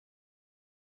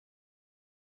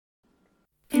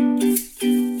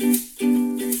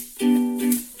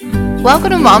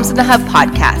Welcome to Moms in the Hub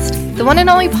podcast, the one and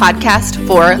only podcast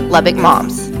for Lubbock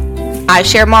moms. I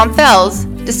share mom fails,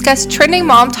 discuss trending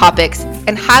mom topics,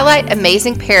 and highlight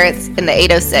amazing parents in the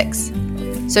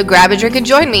 806. So grab a drink and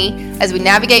join me as we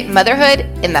navigate motherhood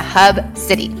in the Hub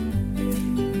City.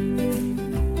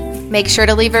 Make sure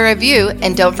to leave a review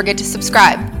and don't forget to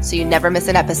subscribe so you never miss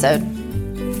an episode.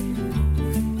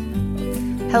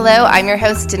 Hello, I'm your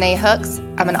host, Danae Hooks.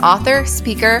 I'm an author,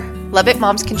 speaker, Lubbock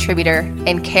Moms contributor,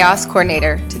 and chaos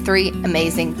coordinator to 3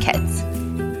 amazing kids.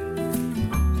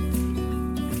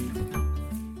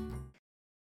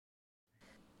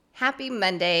 Happy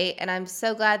Monday, and I'm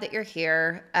so glad that you're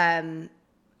here.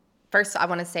 First, I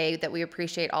want to say that we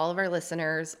appreciate all of our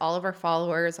listeners, all of our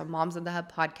followers on Moms in the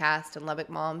Hub podcast and Lubbock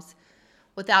Moms.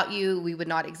 Without you, we would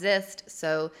not exist.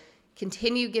 So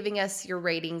continue giving us your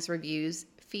ratings, reviews,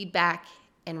 feedback,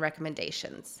 and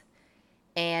recommendations.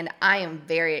 And I am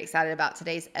very excited about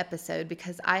today's episode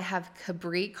because I have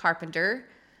Kabri Carpenter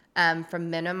from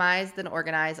Minimize Then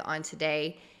Organize on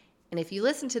today. And if you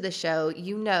listen to the show,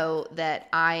 you know that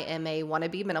I am a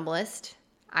wannabe minimalist.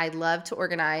 I love to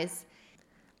organize.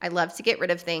 I love to get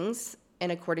rid of things.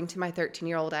 And according to my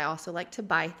 13-year-old, I also like to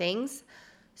buy things.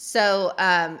 So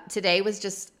today was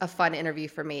just a fun interview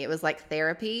for me. It was like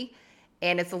therapy.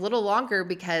 And it's a little longer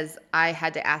because I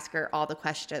had to ask her all the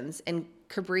questions. And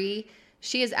Kabri,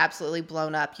 she is absolutely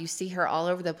blown up. You see her all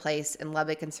over the place in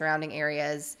Lubbock and surrounding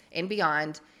areas and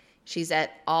beyond. She's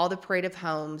at all the Parade of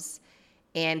Homes,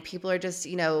 and people are just,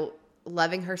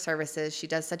 loving her services. She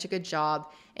does such a good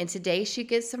job. And today she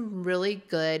gives some really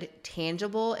good,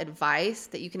 tangible advice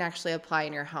that you can actually apply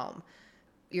in your home.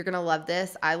 You're going to love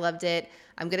this. I loved it.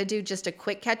 I'm going to do just a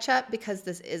quick catch up because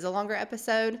this is a longer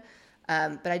episode,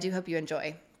 but I do hope you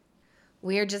enjoy.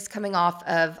 We are just coming off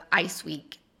of Ice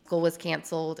Week. School was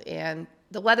canceled, and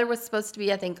the weather was supposed to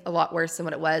be, I think, a lot worse than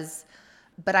what it was.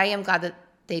 But I am glad that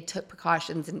they took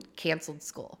precautions and canceled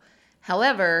school.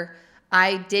 However,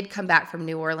 I did come back from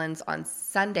New Orleans on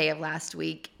Sunday of last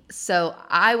week, so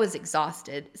I was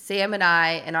exhausted. Sam and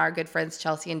I and our good friends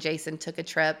Chelsea and Jason took a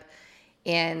trip,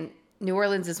 and New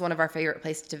Orleans is one of our favorite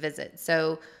places to visit.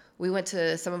 So we went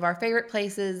to some of our favorite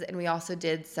places, and we also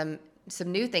did some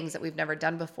new things that we've never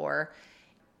done before.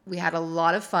 We had a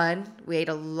lot of fun. We ate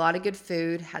a lot of good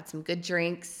food, had some good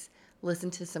drinks,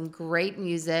 listened to some great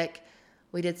music.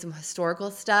 We did some historical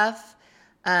stuff.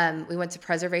 We went to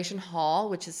Preservation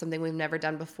Hall, which is something we've never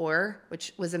done before,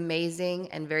 which was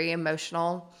amazing and very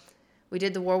emotional. We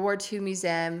did the World War II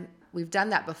Museum. We've done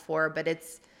that before, but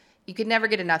you could never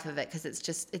get enough of it because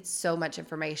it's so much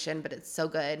information, but it's so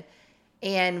good.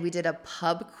 And we did a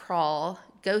pub crawl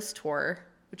ghost tour,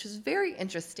 which was very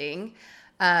interesting.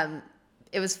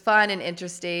 It was fun and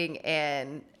interesting,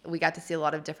 and we got to see a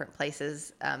lot of different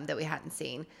places that we hadn't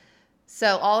seen.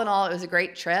 So all in all, it was a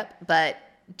great trip, but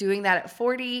doing that at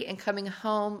 40 and coming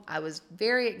home, I was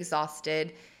very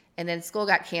exhausted, and then school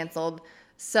got canceled.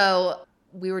 So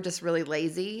we were just really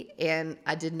lazy, and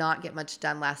I did not get much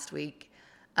done last week.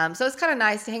 So it's kind of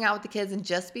nice to hang out with the kids and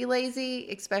just be lazy,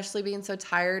 especially being so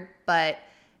tired, but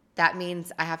that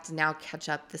means I have to now catch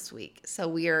up this week. So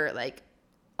we are like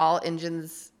all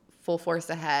engines full force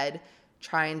ahead,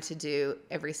 trying to do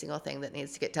every single thing that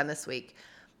needs to get done this week.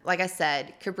 Like I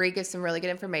said, Kabri gives some really good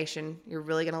information. You're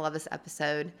really going to love this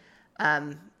episode.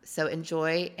 So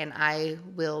enjoy, and I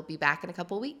will be back in a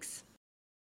couple weeks.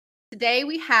 Today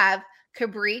we have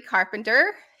Kabri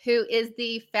Carpenter, who is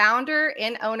the founder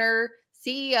and owner,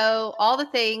 CEO, all the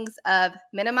things of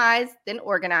Minimize Then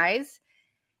Organize.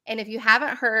 And if you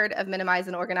haven't heard of Minimize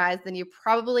and Organize, then you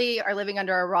probably are living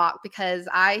under a rock because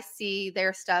I see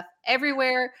their stuff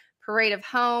everywhere, Parade of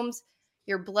Homes.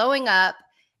 You're blowing up.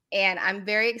 And I'm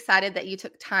very excited that you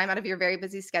took time out of your very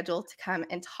busy schedule to come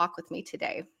and talk with me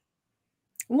today.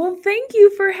 Well, thank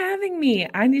you for having me.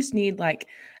 I just need I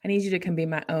need you to come be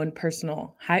my own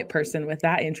personal hype person with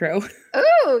that intro.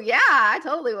 Oh, yeah, I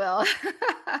totally will.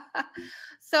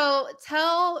 So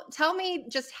tell me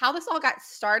just how this all got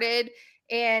started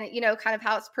and, kind of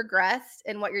how it's progressed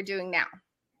and what you're doing now.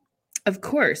 Of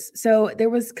course. So there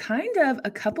was kind of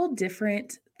a couple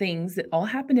different things that all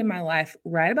happened in my life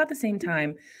right about the same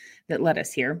time that led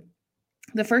us here.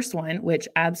 The first one, which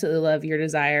I absolutely love your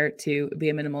desire to be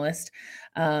a minimalist,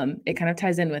 it kind of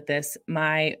ties in with this.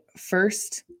 My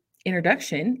first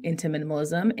introduction into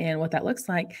minimalism and what that looks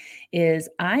like is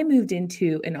I moved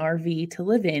into an RV to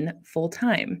live in full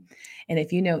time. And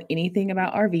if you know anything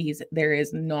about RVs, there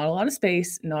is not a lot of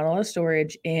space, not a lot of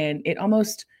storage, and it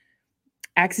almost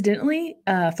accidentally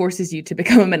forces you to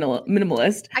become a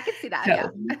minimalist. I can see that.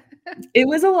 So, yeah. It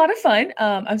was a lot of fun.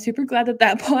 I'm super glad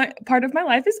that part of my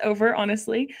life is over,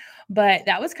 honestly. But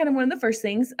that was kind of one of the first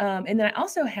things. And then I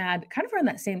also had kind of around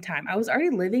that same time, I was already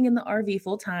living in the RV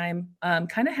full time,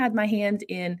 kind of had my hand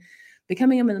in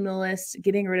becoming a minimalist,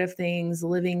 getting rid of things,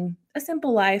 living a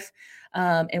simple life.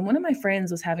 And one of my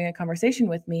friends was having a conversation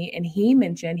with me, and he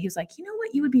mentioned, he was like, you know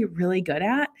what you would be really good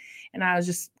at? And I was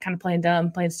just kind of playing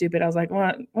dumb, playing stupid. I was like,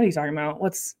 what are you talking about?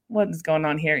 What's going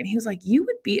on here? And he was like, you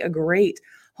would be a great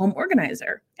home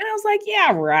organizer. And I was like,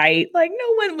 yeah, right. Like,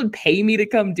 no one would pay me to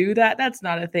come do that. That's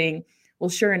not a thing. Well,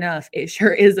 sure enough, it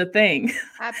sure is a thing. So,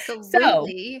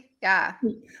 Absolutely. Yeah.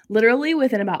 literally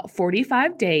within about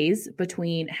 45 days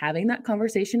between having that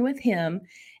conversation with him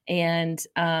and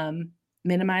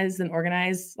minimize and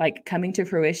organize, like coming to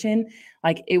fruition,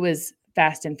 like it was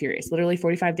fast and furious, literally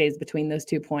 45 days between those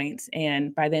 2 points.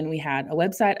 And by then we had a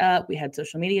website up, we had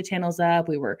social media channels up,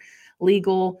 we were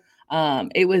legal.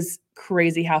 It was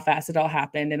crazy how fast it all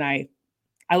happened. And I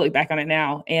look back on it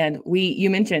now, and you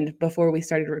mentioned before we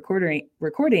started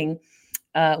recording,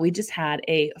 we just had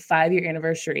a 5-year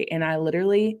anniversary, and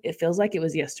it feels like it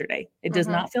was yesterday. It does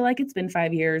not feel like it's been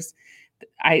 5 years.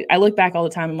 I look back all the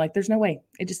time. I'm like, there's no way.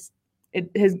 It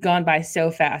has gone by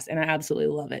so fast, and I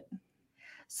absolutely love it.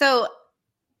 So,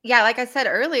 yeah, like I said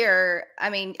earlier, I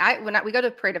mean, we go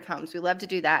to Parade of Homes, we love to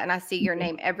do that, and I see your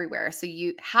name everywhere. So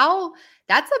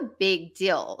that's a big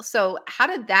deal. So how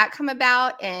did that come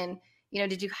about? And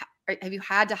have you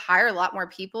had to hire a lot more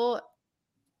people?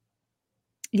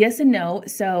 Yes and no.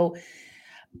 So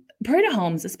Parade of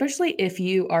Homes, especially if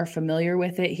you are familiar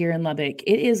with it here in Lubbock,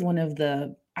 it is one of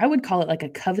I would call it like a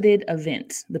coveted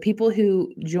event. The people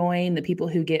who join, the people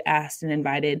who get asked and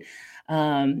invited,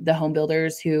 the home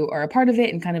builders who are a part of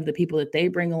it, and kind of the people that they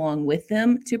bring along with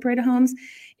them to Parade of Homes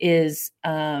it's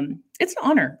an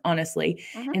honor, honestly.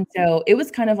 And so it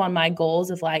was kind of on my goals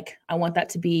of like, I want that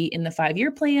to be in the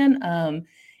 5-year plan.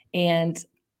 And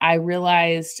I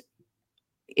realized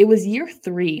it was year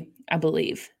 3, I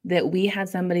believe, that we had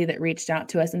somebody that reached out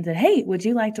to us and said, hey, would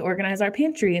you like to organize our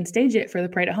pantry and stage it for the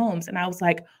Parade of Homes? And I was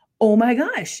like, oh my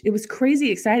gosh, it was crazy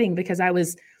exciting, because I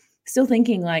was still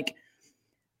thinking like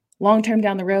long-term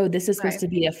down the road, this is supposed to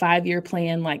be a 5-year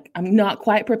plan. Like, I'm not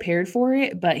quite prepared for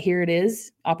it, but here it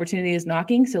is. Opportunity is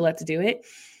knocking. So let's do it.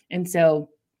 And so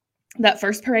that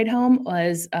first parade home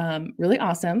was really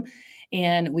awesome.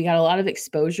 And we got a lot of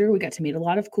exposure. We got to meet a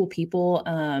lot of cool people,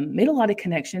 made a lot of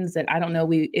connections that I don't know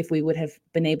if we would have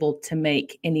been able to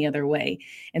make any other way.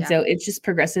 And so it's just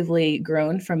progressively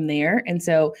grown from there. And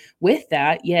so with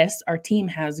that, yes, our team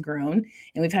has grown,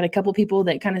 and we've had a couple people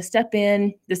that kind of step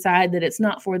in, decide that it's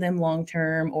not for them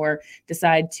long-term, or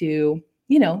decide to,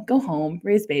 go home,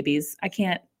 raise babies. I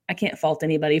can't fault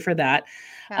anybody for that.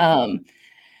 Yeah.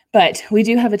 But we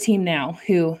do have a team now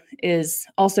who is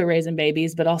also raising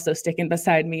babies, but also sticking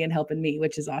beside me and helping me,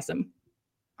 which is awesome.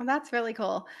 Oh, that's really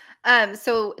cool.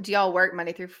 So do y'all work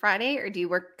Monday through Friday, or do you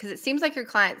work? Because it seems like your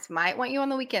clients might want you on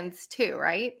the weekends too,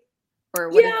 right? Or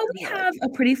what? Yeah, we have a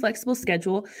pretty flexible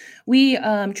schedule. We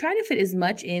try to fit as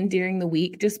much in during the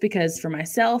week, just because for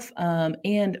myself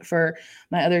and for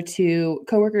my other 2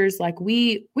 coworkers, like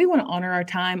we want to honor our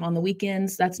time on the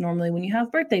weekends. That's normally when you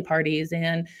have birthday parties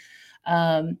and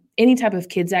any type of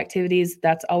kids activities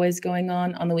that's always going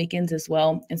on the weekends as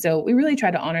well. And so we really try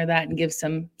to honor that and give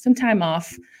some time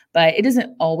off, but it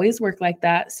doesn't always work like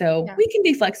that. So we can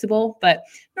be flexible, but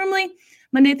normally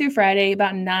Monday through Friday,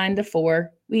 about 9 to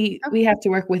 4, we have to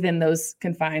work within those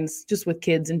confines, just with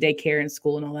kids and daycare and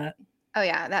school and all that. Oh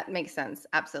yeah, that makes sense.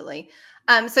 Absolutely.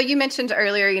 So you mentioned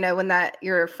earlier, when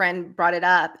your friend brought it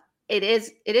up, it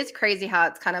is crazy how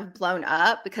it's kind of blown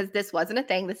up, because this wasn't a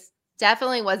thing. This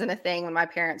definitely wasn't a thing when my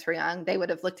parents were young. They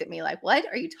would have looked at me like, what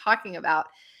are you talking about?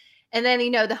 And then,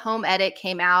 the home edit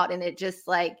came out, and it just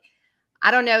like,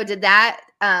 I don't know, did that,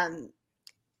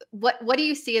 what do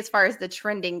you see as far as the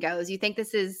trending goes? You think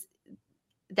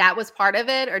that was part of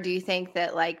it? Or do you think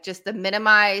that like just the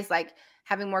minimize, like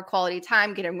having more quality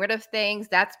time, getting rid of things,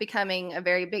 that's becoming a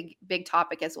very big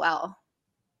topic as well?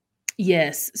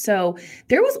 Yes. So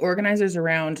there was organizers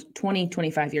around 20,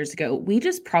 25 years ago. We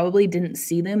just probably didn't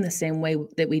see them the same way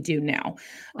that we do now.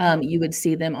 You would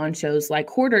see them on shows like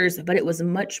Hoarders, but it was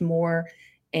much more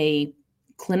a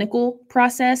clinical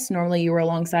process. Normally you were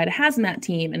alongside a hazmat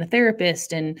team and a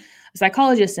therapist and a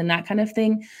psychologist and that kind of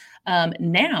thing.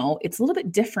 Now it's a little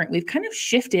bit different. We've kind of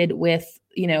shifted with,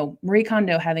 Marie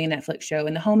Kondo having a Netflix show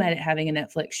and The Home Edit having a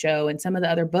Netflix show and some of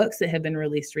the other books that have been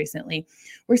released recently.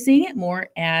 We're seeing it more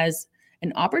as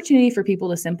an opportunity for people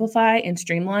to simplify and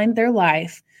streamline their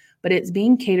life, but it's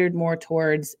being catered more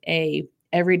towards a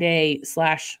everyday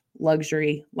 /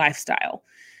 luxury lifestyle.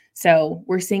 So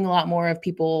we're seeing a lot more of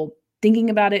people thinking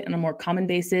about it on a more common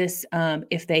basis.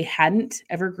 If they hadn't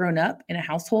ever grown up in a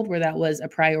household where that was a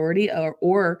priority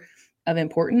or of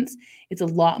importance, it's a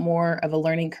lot more of a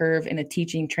learning curve and a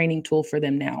teaching training tool for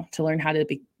them now to learn how to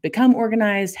become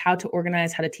organized, how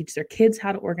to teach their kids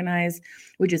how to organize,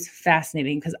 which is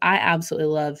fascinating because I absolutely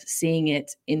love seeing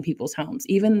it in people's homes,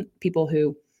 even people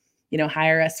who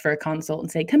hire us for a consult and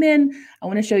say, come in, I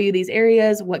want to show you these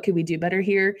areas. What could we do better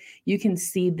here? You can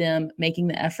see them making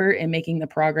the effort and making the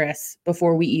progress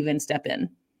before we even step in.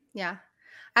 Yeah.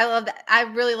 I love that. I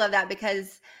really love that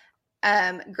because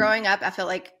growing up, I felt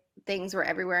like things were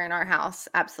everywhere in our house.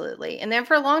 Absolutely. And then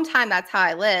for a long time, that's how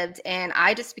I lived. And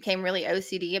I just became really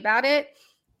OCD about it.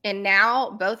 And now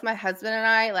both my husband and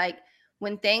I, like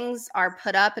when things are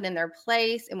put up and in their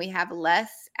place and we have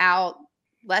less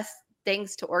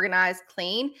things to organize,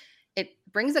 clean, it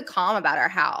brings a calm about our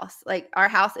house. Like our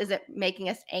house isn't making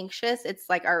us anxious. It's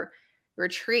like our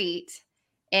retreat.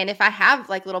 And if I have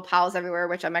like little piles everywhere,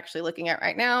 which I'm actually looking at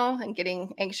right now and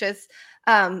getting anxious,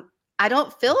 I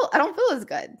don't feel as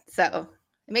good. So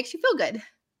it makes you feel good.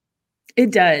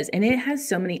 It does. And it has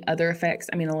so many other effects.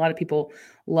 I mean, a lot of people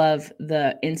love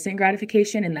the instant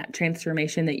gratification and that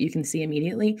transformation that you can see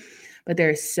immediately, but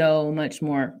there's so much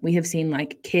more. We have seen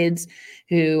like kids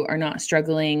who are not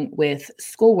struggling with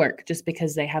schoolwork just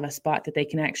because they have a spot that they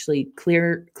can actually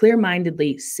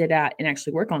clear-mindedly sit at and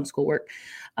actually work on schoolwork.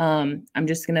 I'm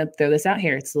just going to throw this out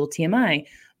here. It's a little TMI,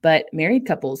 but married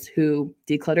couples who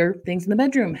declutter things in the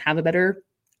bedroom have a better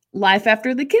life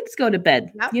after the kids go to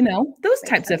bed, Yep. those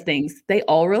types of things, they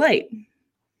all relate.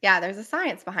 Yeah, there's a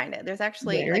science behind it. There's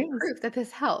actually There like is. proof that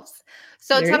this helps.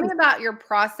 So There tell me is. about your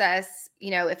process,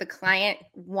 if a client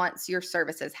wants your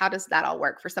services, how does that all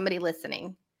work for somebody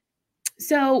listening?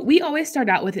 So we always start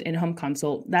out with an in-home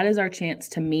consult. That is our chance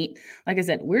to meet. Like I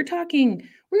said, we're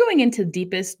going into the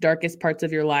deepest, darkest parts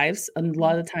of your lives. And a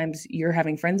lot of the times you're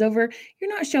having friends over, you're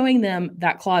not showing them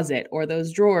that closet or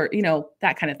those drawers,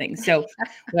 that kind of thing. So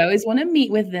we always want to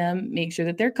meet with them, make sure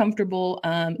that they're comfortable,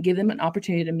 give them an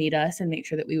opportunity to meet us and make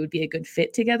sure that we would be a good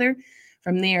fit together.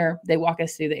 From there, they walk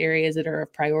us through the areas that are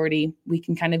of priority. We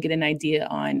can kind of get an idea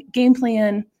on game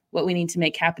plan, what we need to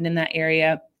make happen in that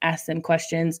area, ask them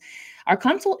questions. Our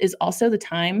consult is also the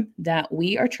time that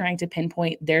we are trying to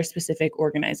pinpoint their specific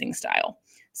organizing style.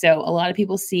 So a lot of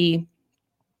people see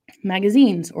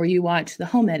magazines or you watch the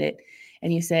Home Edit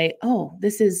and you say, oh,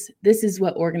 this is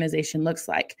what organization looks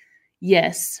like.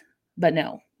 Yes, but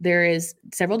no. There is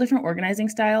several different organizing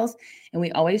styles, and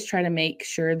we always try to make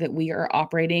sure that we are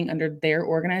operating under their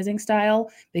organizing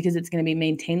style because it's going to be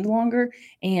maintained longer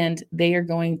and they are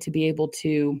going to be able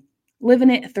to live in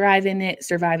it, thrive in it,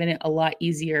 survive in it a lot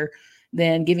easier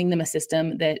than giving them a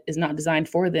system that is not designed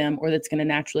for them or that's going to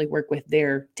naturally work with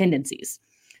their tendencies.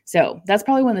 So that's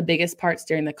probably one of the biggest parts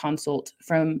during the consult.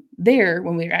 From there,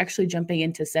 when we're actually jumping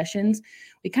into sessions,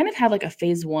 we kind of have like a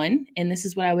phase 1, and this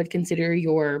is what I would consider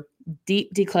your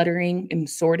deep decluttering and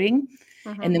sorting.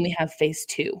 Mm-hmm. And then we have phase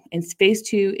 2. And phase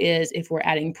 2 is if we're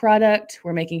adding product,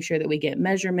 we're making sure that we get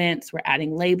measurements, we're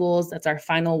adding labels. That's our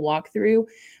final walkthrough.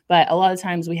 But a lot of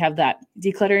times we have that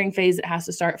decluttering phase that has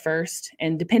to start first.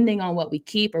 And depending on what we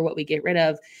keep or what we get rid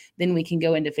of, then we can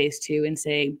go into phase 2 and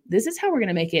say, this is how we're going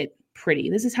to make it pretty.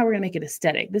 This is how we're going to make it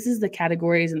aesthetic. This is the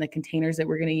categories and the containers that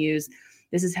we're going to use.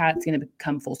 This is how it's going to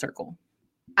come full circle.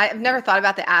 I've never thought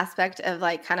about the aspect of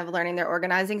like kind of learning their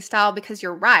organizing style because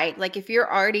you're right. Like if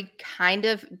you're already kind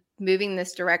of moving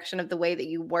this direction of the way that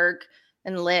you work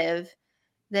and live,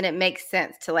 then it makes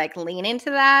sense to like lean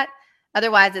into that.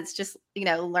 Otherwise it's just,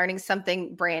 learning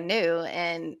something brand new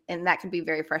and that can be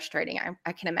very frustrating.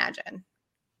 I can imagine.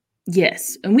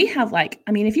 Yes. And we have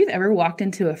if you've ever walked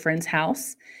into a friend's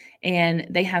house and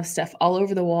they have stuff all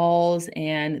over the walls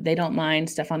and they don't mind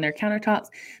stuff on their countertops,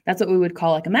 that's what we would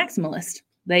call like a maximalist.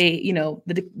 They,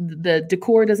 the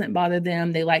decor doesn't bother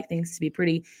them. They like things to be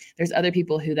pretty. There's other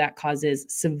people who that causes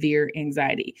severe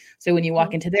anxiety. So when you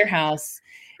walk into their house,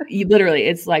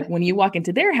 it's like when you walk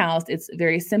into their house, it's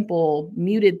very simple,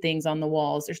 muted things on the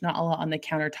walls. There's not a lot on the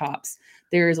countertops.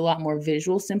 There is a lot more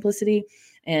visual simplicity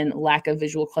and lack of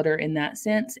visual clutter in that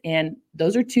sense. And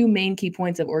those are 2 main key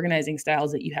points of organizing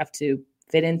styles that you have to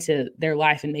fit into their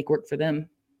life and make work for them.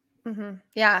 Mm-hmm.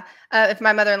 Yeah. If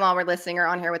my mother-in-law were listening or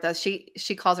on here with us,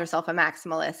 she calls herself a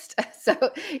maximalist. So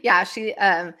yeah,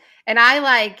 and I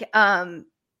like, I'm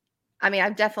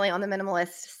definitely on the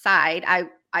minimalist side.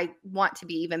 I want to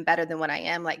be even better than what I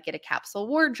am, like get a capsule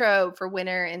wardrobe for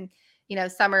winter and,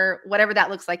 summer, whatever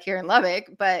that looks like here in Lubbock.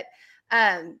 But,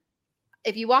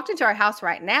 if you walked into our house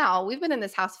right now, we've been in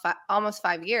this house almost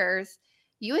 5 years.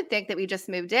 You would think that we just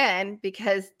moved in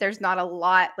because there's not a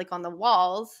lot like on the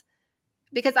walls.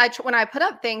 because when I put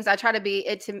up things, I try to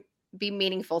be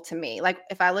meaningful to me. Like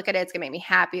if I look at it, it's gonna make me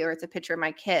happy, or it's a picture of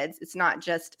my kids. It's not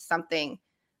just something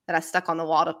that I stuck on the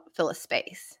wall to fill a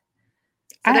space.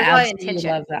 So I there's a lot of absolutely intention.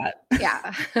 love that.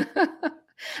 Yeah.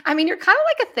 I mean, you're kind of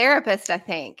like a therapist, I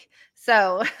think.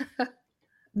 So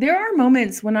There are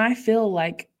moments when I feel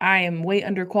like I am way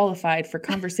underqualified for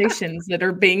conversations that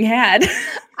are being had.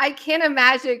 I can't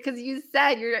imagine, because you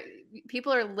said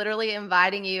people are literally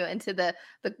inviting you into the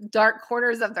dark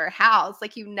corners of their house.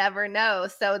 Like you never know.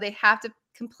 So they have to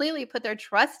completely put their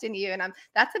trust in you. And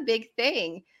that's a big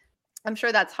thing. I'm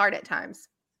sure that's hard at times.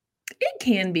 It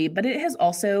can be, but it has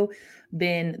also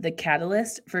been the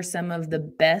catalyst for some of the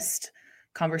best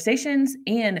conversations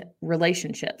and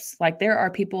relationships. Like there are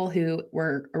people who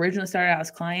were originally started out as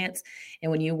clients,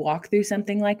 and when you walk through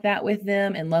something like that with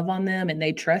them and love on them and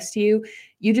they trust you,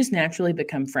 you just naturally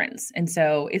become friends. And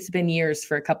so it's been years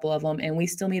for a couple of them, and we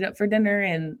still meet up for dinner.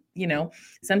 And,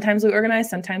 sometimes we organize,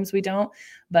 sometimes we don't,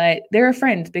 but they're a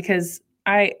friend because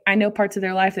I know parts of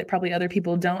their life that probably other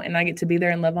people don't, and I get to be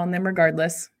there and love on them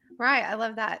regardless. Right. I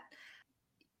love that.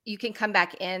 You can come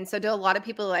back in. So do a lot of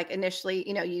people, like initially,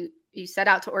 you set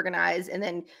out to organize, and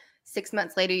then 6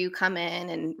 months later you come in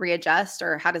and readjust,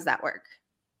 or how does that work?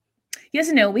 Yes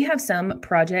and no. We have some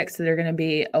projects that are going to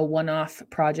be a one-off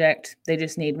project. They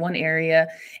just need one area.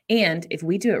 And if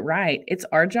we do it right, it's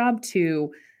our job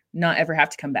to not ever have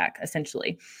to come back,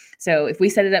 essentially. So if we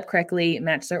set it up correctly,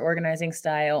 match their organizing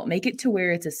style, make it to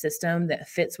where it's a system that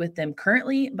fits with them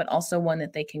currently, but also one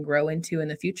that they can grow into in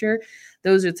the future,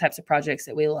 those are the types of projects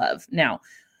that we love. Now,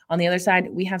 on the other side,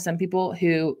 we have some people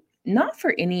who, not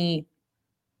for any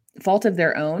fault of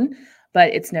their own,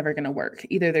 but it's never going to work.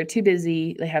 Either they're too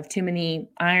busy, they have too many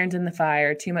irons in the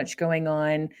fire, too much going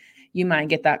on. You might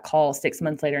get that call 6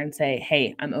 months later and say,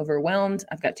 hey, I'm overwhelmed.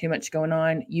 I've got too much going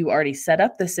on. You already set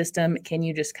up the system. Can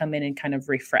you just come in and kind of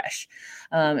refresh?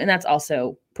 And that's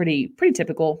also pretty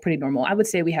typical, pretty normal. I would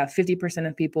say we have 50%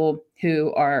 of people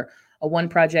who are a one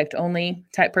project only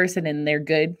type person, and they're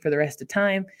good for the rest of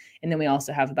time. And then we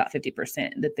also have about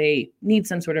 50% that they need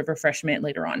some sort of refreshment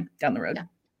later on down the road.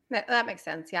 Yeah. That makes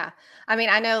sense. Yeah. I mean,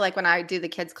 I know like when I do the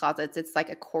kids' closets, it's like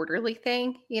a quarterly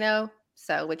thing,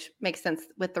 so which makes sense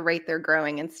with the rate they're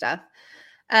growing and stuff.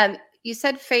 You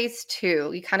said phase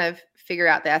 2, you kind of figure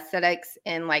out the aesthetics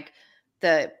and like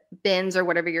the bins or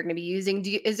whatever you're going to be using.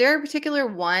 Is there a particular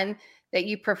one that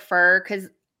you prefer? Because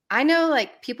I know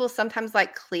like people sometimes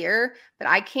like clear, but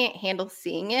I can't handle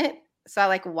seeing it. So I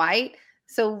like white.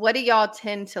 So what do y'all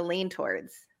tend to lean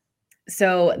towards?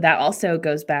 So that also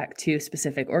goes back to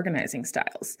specific organizing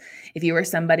styles. If you are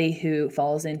somebody who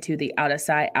falls into the out of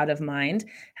sight, out of mind,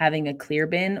 having a clear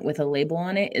bin with a label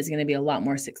on it is going to be a lot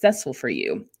more successful for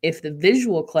you. If the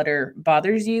visual clutter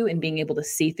bothers you and being able to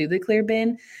see through the clear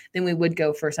bin, then we would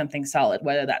go for something solid,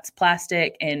 whether that's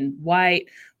plastic and white,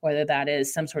 whether that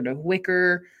is some sort of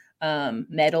wicker,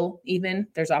 metal, even.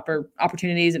 There's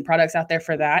opportunities and products out there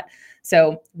for that.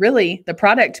 So really the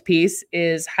product piece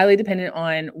is highly dependent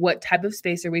on what type of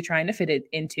space are we trying to fit it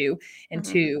into, and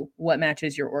two, what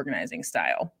matches your organizing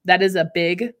style. That is a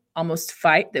big almost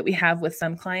fight that we have with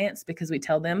some clients, because we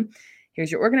tell them,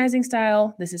 here's your organizing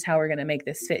style. This is how we're going to make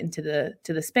this fit into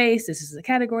the space. This is the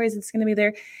categories that's going to be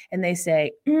there. And they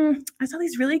say, I saw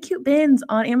these really cute bins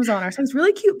on Amazon. Or I saw these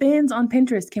really cute bins on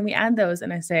Pinterest. Can we add those?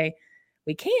 And I say,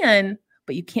 we can,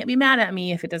 but you can't be mad at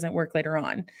me if it doesn't work later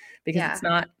on, because it's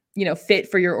not, fit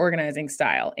for your organizing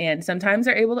style. And sometimes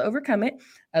they're able to overcome it.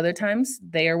 Other times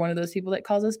they are one of those people that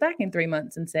calls us back in 3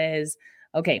 months and says,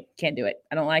 okay, can't do it.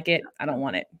 I don't like it. I don't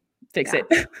want it. Fix it.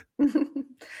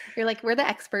 You're like, we're the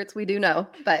experts. We do know.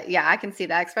 But yeah, I can see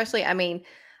that. Especially, I mean,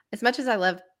 as much as I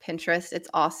love Pinterest, it's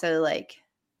also like,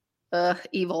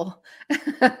 evil.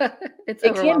 It's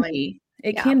overwhelming.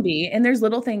 It can be. And there's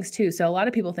little things too. So a lot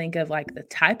of people think of like the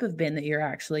type of bin that you're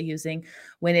actually using,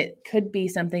 when it could be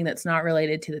something that's not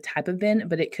related to the type of bin,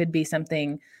 but it could be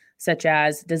something such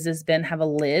as, does this bin have a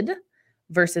lid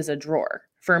versus a drawer?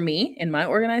 For me, in my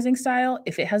organizing style,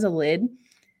 if it has a lid,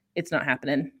 it's not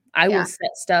happening. I will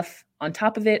set stuff on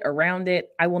top of it, around it.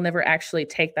 I will never actually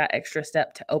take that extra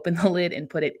step to open the lid and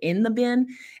put it in the bin.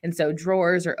 And so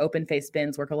drawers or open face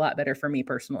bins work a lot better for me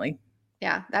personally.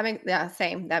 Yeah,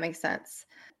 same. That makes sense.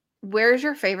 Where's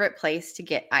your favorite place to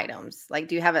get items? Like,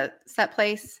 do you have a set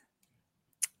place?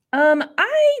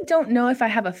 I don't know if I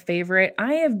have a favorite.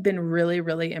 I have been really,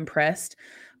 really impressed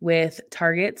with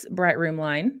Target's Bright Room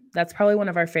line. That's probably one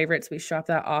of our favorites. We shop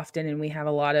that often, and we have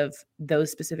a lot of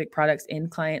those specific products in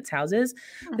clients' houses.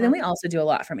 But then we also do a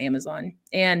lot from Amazon.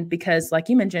 And because, like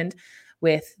you mentioned,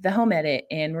 with the Home Edit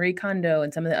and Marie Kondo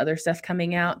and some of the other stuff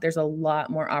coming out, there's a lot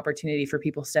more opportunity for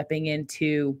people stepping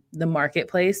into the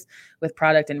marketplace with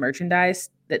product and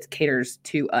merchandise that caters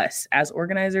to us as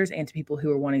organizers and to people who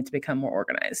are wanting to become more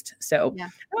organized. So Yeah.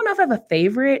 I don't know if I have a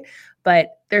favorite,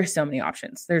 but there's so many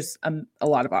options. There's a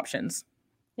lot of options.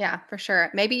 Yeah, for sure.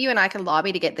 Maybe you and I can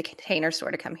lobby to get the Container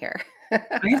Store to come here.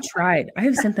 I have tried. I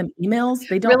have sent them emails.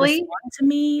 They don't Really? respond to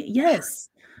me. Yes.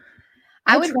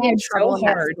 I I would be in tried trouble so in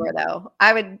that hard. store, though.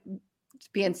 I would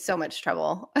be in so much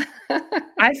trouble.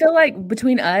 I feel like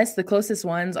between us, the closest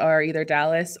ones are either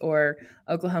Dallas or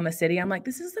Oklahoma City. I'm like,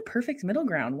 this is the perfect middle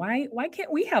ground. Why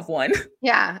can't we have one?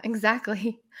 Yeah,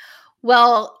 exactly.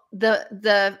 Well,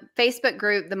 the Facebook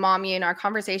group, the Mom U, our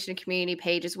conversation community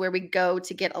page is where we go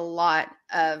to get a lot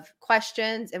of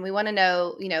questions, and we want to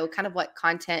know, kind of what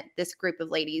content this group of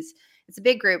ladies, it's a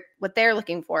big group, what they're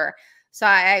looking for. So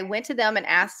I went to them and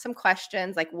asked some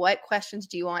questions, like what questions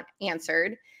do you want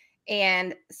answered?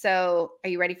 And so are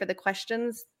you ready for the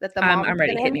questions that the mom I'm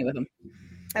ready. sent Hit in? me with them.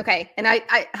 Okay. And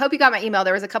I hope you got my email.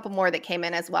 There was a couple more that came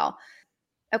in as well.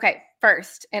 Okay.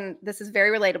 First, and this is very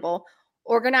relatable.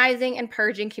 Organizing and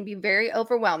purging can be very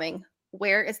overwhelming.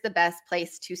 Where is the best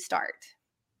place to start?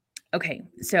 Okay,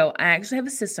 so I actually have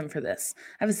a system for this.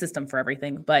 I have a system for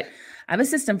everything, but I have a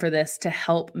system for this to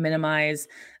help minimize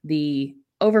the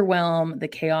overwhelm, the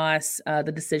chaos,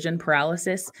 the decision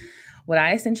paralysis. What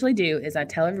I essentially do is I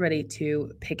tell everybody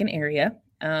to pick an area.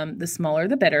 The smaller,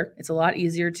 the better. It's a lot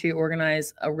easier to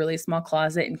organize a really small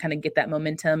closet and kind of get that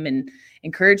momentum and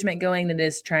encouragement going than it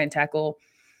is to try and tackle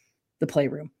the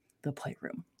playroom,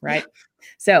 right?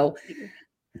 So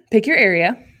pick your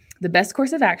area. The best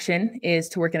course of action is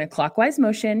to work in a clockwise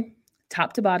motion,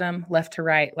 top to bottom, left to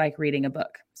right, like reading a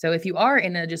book. So if you are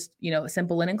in a just, a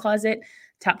simple linen closet,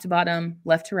 top to bottom,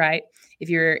 left to right. If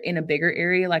you're in a bigger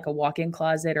area, like a walk-in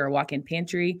closet or a walk-in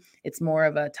pantry, it's more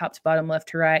of a top to bottom, left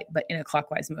to right, but in a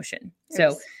clockwise motion.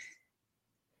 So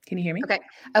can you hear me?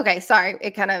 Okay. Sorry.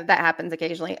 That happens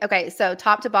occasionally. Okay. So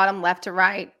top to bottom, left to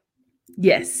right.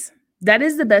 Yes. That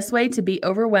is the best way to be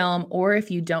overwhelmed, or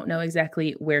if you don't know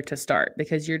exactly where to start,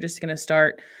 because you're just going to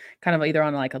start kind of either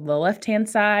on like the left-hand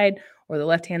side or the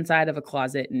left-hand side of a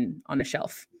closet and on a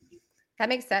shelf. That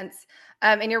makes sense.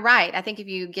 And you're right. I think if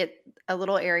you get a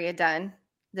little area done,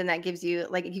 then that gives you,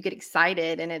 like, you get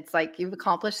excited and it's like you've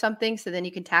accomplished something. So then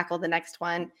you can tackle the next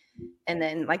one and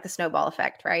then like the snowball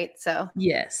effect, right? So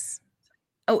yes.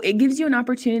 Oh, it gives you an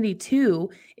opportunity too.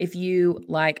 If you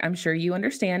like, I'm sure you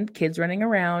understand kids running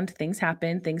around, things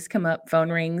happen, things come up, phone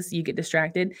rings, you get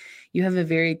distracted. You have a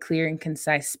very clear and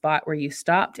concise spot where you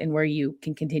stopped and where you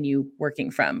can continue working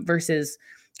from versus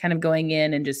kind of going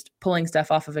in and just pulling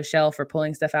stuff off of a shelf or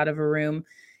pulling stuff out of a room.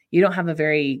 You don't have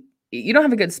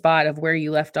a good spot of where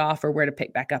you left off or where to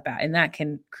pick back up at. And that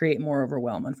can create more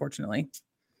overwhelm, unfortunately.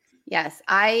 yes,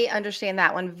 I understand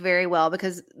that one very well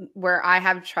because where I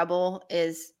have trouble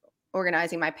is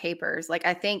organizing my papers. Like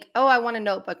I think, oh, I want a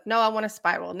notebook. No, I want a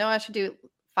spiral. No, I should do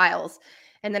files.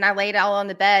 And then I lay it all on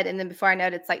the bed. And then before I know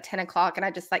it, it's like 10 o'clock and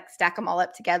I just like stack them all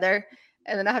up together.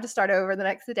 And then I have to start over the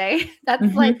next day.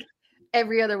 That's like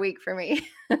every other week for me.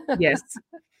 Yes.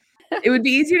 It would be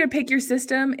easier to pick your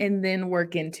system and then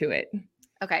work into it.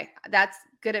 Okay. That's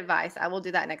good advice. I will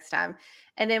do that next time.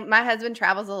 And then my husband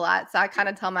travels a lot. So I kind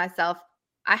of tell myself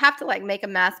I have to like make a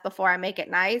mess before I make it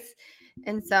nice.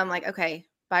 And so I'm like, okay,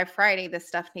 by Friday, this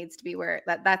stuff needs to be where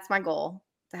that's my goal,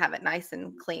 to have it nice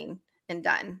and clean and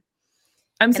done.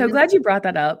 I'm so glad you brought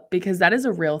that up because that is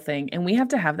a real thing. And we have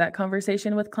to have that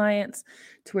conversation with clients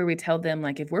to where we tell them,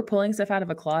 like, if we're pulling stuff out of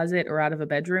a closet or out of a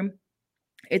bedroom,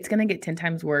 it's going to get 10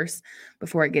 times worse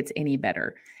before it gets any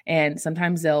better. And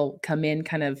sometimes they'll come in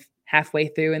kind of halfway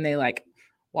through and they like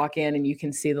walk in and you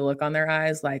can see the look on their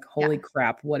eyes like, holy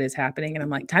crap, what is happening? And I'm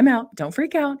like, time out. Don't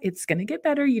freak out. It's going to get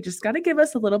better. You just got to give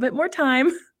us a little bit more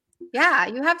time. Yeah,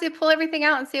 you have to pull everything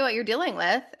out and see what you're dealing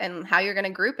with and how you're going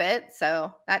to group it.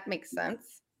 So that makes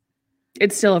sense.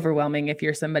 It's still overwhelming if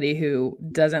you're somebody who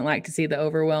doesn't like to see the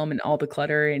overwhelm and all the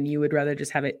clutter and you would rather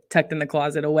just have it tucked in the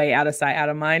closet away, out of sight, out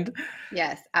of mind.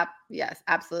 Yes. Yes,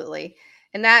 absolutely.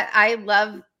 And that I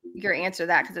love your answer to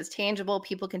that because it's tangible.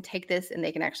 People can take this and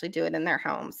they can actually do it in their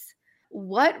homes.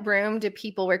 What room do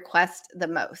people request the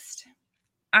most?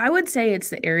 I would say it's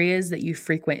the areas that you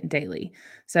frequent daily.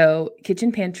 So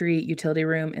kitchen, pantry, utility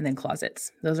room, and then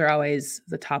closets. Those are always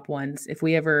the top ones. If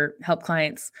we ever help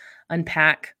clients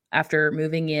unpack after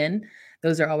moving in,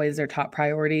 those are always their top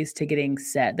priorities to getting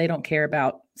set. They don't care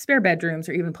about spare bedrooms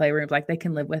or even playrooms. Like they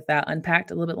can live with that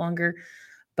unpacked a little bit longer,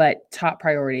 but top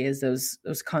priority is those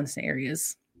constant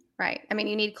areas. Right. I mean,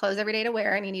 you need clothes every day to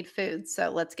wear and you need food. So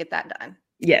let's get that done.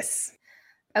 Yes.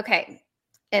 Okay.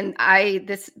 And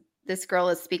this girl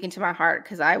is speaking to my heart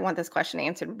because I want this question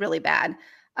answered really bad.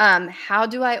 How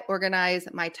do I organize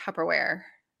my Tupperware?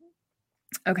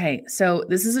 Okay, so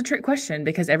this is a trick question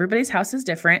because everybody's house is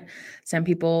different. Some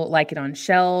people like it on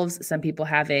shelves, some people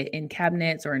have it in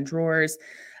cabinets or in drawers.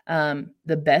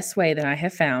 The best way that I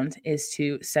have found is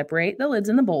to separate the lids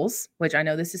and the bowls, which I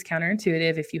know this is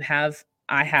counterintuitive.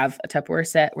 I have a Tupperware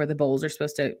set where the bowls are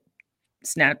supposed to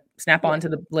snap Yeah, onto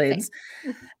the lids.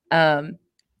 same. Um,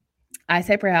 I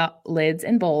separate out lids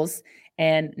and bowls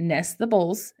and nest the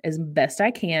bowls as best I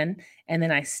can. And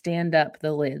then I stand up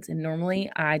the lids. And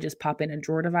normally I just pop in a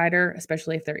drawer divider,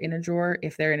 especially if they're in a drawer.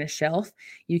 If they're in a shelf,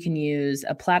 you can use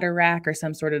a platter rack or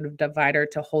some sort of divider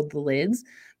to hold the lids.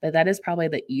 But that is probably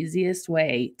the easiest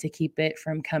way to keep it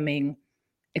from coming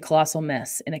a colossal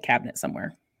mess in a cabinet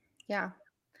somewhere. Yeah.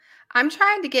 I'm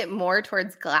trying to get more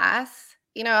towards glass.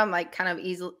 I'm like kind of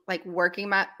easy, like working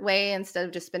my way instead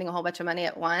of just spending a whole bunch of money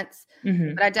at once.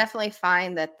 Hmm. But I definitely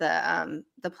find that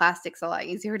the plastic's a lot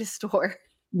easier to store,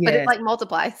 but it Yes, like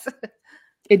multiplies.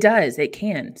 it does. It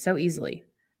can so easily.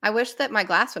 I wish that my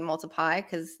glass would multiply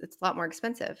because it's a lot more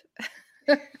expensive.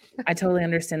 I totally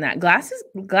understand that.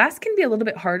 Glass can be a little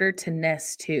bit harder to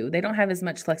nest too. They don't have as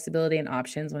much flexibility and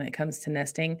options when it comes to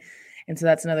nesting. And so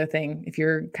that's another thing. If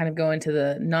you're kind of going to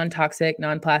the non-toxic,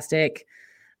 non-plastic,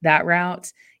 that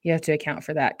route, you have to account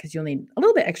for that because you'll need a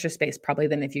little bit extra space probably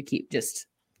than if you keep just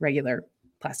regular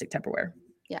plastic Tupperware.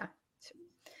 Yeah.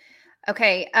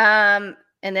 Okay. And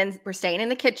then we're staying in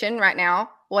the kitchen right now.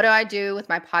 What do I do with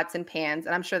my pots and pans?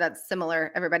 And I'm sure that's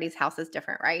similar. Everybody's house is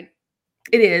different, right?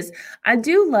 It is. I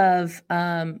do love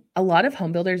a lot of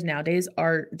home builders nowadays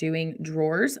are doing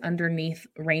drawers underneath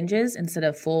ranges instead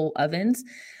of full ovens.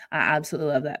 I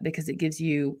absolutely love that because it gives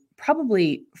you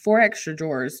probably 2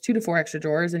 to 4 extra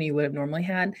drawers than you would have normally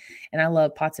had. And I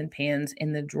love pots and pans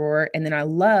in the drawer. And then I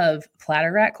love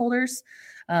platter rack holders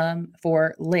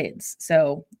for lids.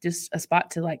 So just a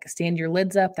spot to like stand your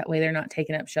lids up. That way they're not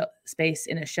taking up space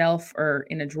in a shelf or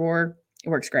in a drawer. It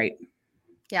works great.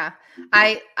 Yeah.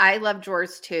 I love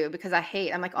drawers too because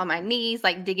I'm like on my knees,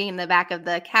 like digging in the back of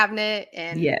the cabinet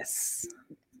and Yes.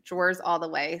 drawers all the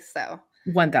way. So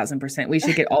 1000%. We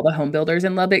should get all the home builders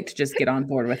in Lubbock to just get on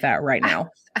board with that right now.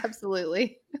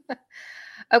 absolutely.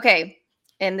 Okay.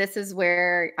 And this is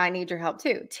where I need your help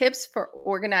too. Tips for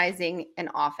organizing an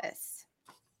office.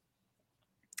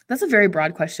 That's a very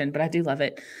broad question, but I do love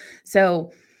it.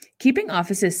 So, keeping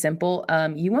offices simple,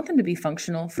 you want them to be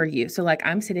functional for you. So, like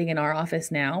I'm sitting in our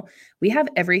office now, we have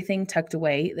everything tucked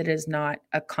away that is not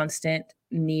a constant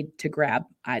need to grab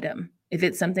item. If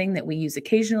it's something that we use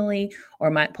occasionally or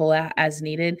might pull out as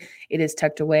needed, it is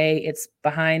tucked away. It's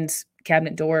behind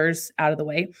cabinet doors, out of the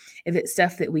way. If it's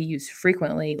stuff that we use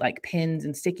frequently, like pins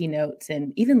and sticky notes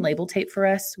and even label tape for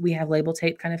us, we have label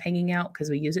tape kind of hanging out because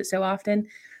we use it so often.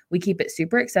 We keep it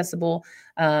super accessible.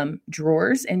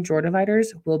 Drawers and drawer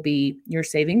dividers will be your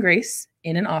saving grace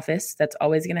in an office. That's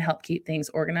always going to help keep things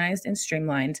organized and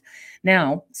streamlined.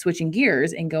 Now, switching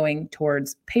gears and going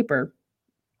towards paper,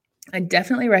 I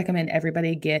definitely recommend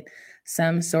everybody get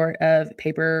some sort of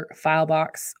paper file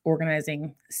box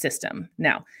organizing system.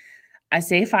 Now, I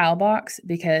say file box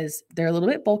because they're a little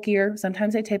bit bulkier.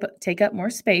 Sometimes they take up more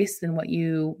space than what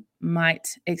you might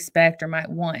expect or might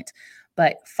want.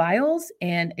 But files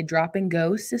and a drop and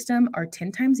go system are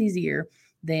 10 times easier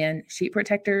than sheet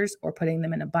protectors or putting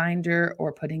them in a binder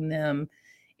or putting them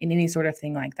in any sort of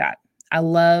thing like that.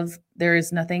 There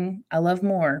is nothing I love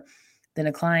more than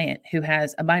a client who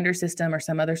has a binder system or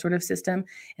some other sort of system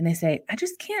and they say, I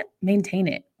just can't maintain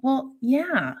it. Well,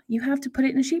 yeah, you have to put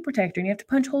it in a sheet protector and you have to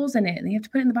punch holes in it and you have to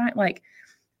put it in the binder. Like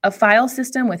a file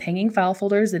system with hanging file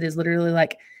folders that is literally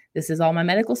like, this is all my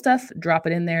medical stuff, drop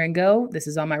it in there and go. This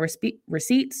is all my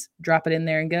receipts, drop it in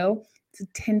there and go. It's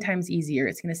 10 times easier.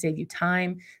 It's going to save you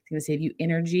time, it's going to save you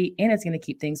energy, and it's going to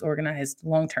keep things organized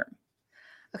long term.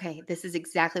 Okay, this is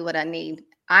exactly what I need.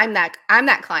 I'm that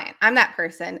client. I'm that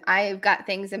person. I've got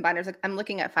things in binders. Like I'm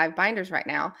looking at 5 binders right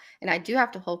now, and I do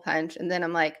have to hole punch. And then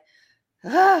I'm like,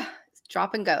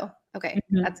 drop and go. Okay,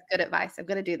 Mhm. that's good advice. I'm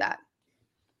gonna do that.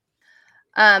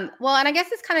 Well, and I guess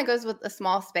this kind of goes with a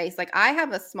small space. Like I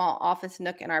have a small office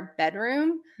nook in our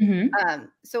bedroom. Mhm.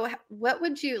 So what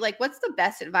would you like? What's the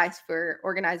best advice for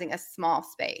organizing a small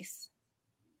space?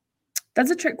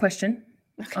 That's a trick question,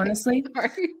 Okay, honestly.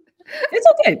 sorry. It's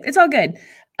okay. It's all good.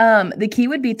 The key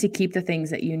would be to keep the things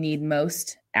that you need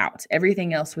most out.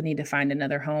 Everything else would need to find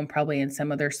another home, probably in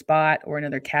some other spot or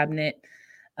another cabinet.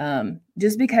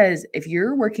 Just because if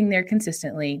you're working there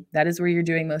consistently, that is where you're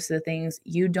doing most of the things.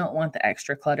 You don't want the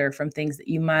extra clutter from things that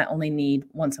you might only need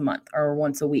once a month or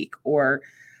once a week or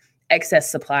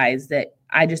excess supplies that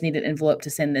I just need an envelope to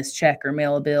send this check or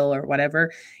mail a bill or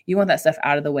whatever. You want that stuff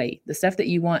out of the way. The stuff that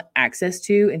you want access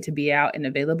to and to be out and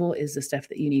available is the stuff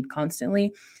that you need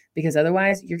constantly, because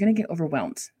otherwise you're going to get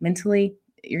overwhelmed mentally.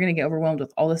 You're going to get overwhelmed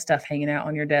with all the stuff hanging out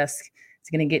on your desk. It's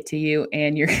going to get to you,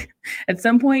 and you're at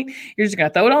some point you're just going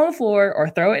to throw it on the floor or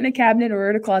throw it in a cabinet or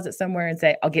in a closet somewhere and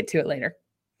say, I'll get to it later.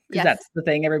 Because that's the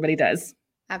thing everybody does.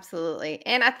 Absolutely.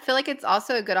 And I feel like it's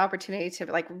also a good opportunity to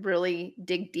like really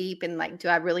dig deep and like, do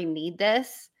I really need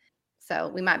this? So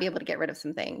we might be able to get rid of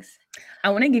some things. I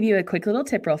want to give you a quick little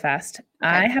tip real fast. Okay.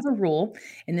 I have a rule,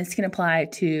 and this can apply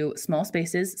to small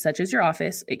spaces such as your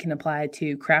office. It can apply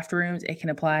to craft rooms. It can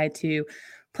apply to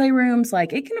playrooms.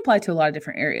 Like, it can apply to a lot of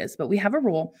different areas, but we have a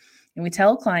rule. And we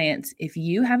tell clients, if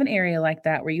you have an area like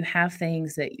that where you have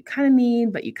things that you kind of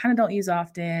need, but you kind of don't use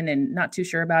often and not too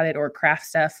sure about it, or craft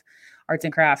stuff, arts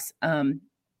and crafts, I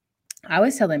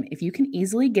always tell them, if you can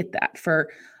easily get that for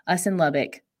us in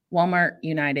Lubbock, Walmart,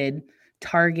 United,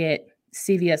 Target,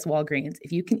 CVS, Walgreens,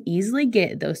 if you can easily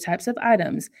get those types of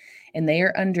items and they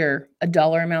are under a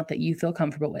dollar amount that you feel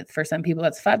comfortable with. For some people,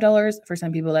 that's $5. For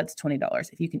some people, that's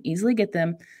 $20. If you can easily get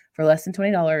them for less than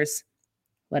 $20,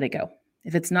 let it go.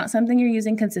 If it's not something you're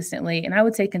using consistently, and I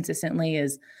would say consistently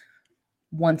is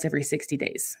once every 60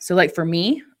 days. So like for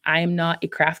me, I am not a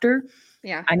crafter.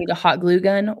 Yeah. I need a hot glue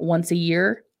gun once a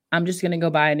year. I'm just going to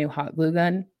go buy a new hot glue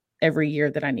gun every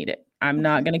year that I need it. I'm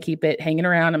not going to keep it hanging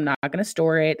around. I'm not going to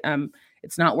store it.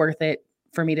 It's not worth it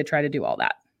for me to try to do all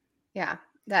that. Yeah.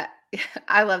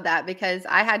 I love that, because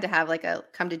I had to have like a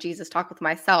come to Jesus talk with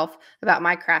myself about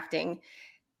my crafting.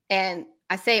 And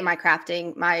I say my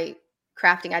crafting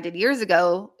I did years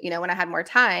ago, when I had more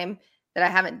time, that I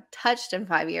haven't touched in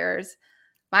 5 years.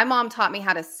 My mom taught me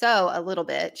how to sew a little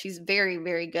bit. She's very,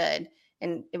 very good.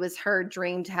 And it was her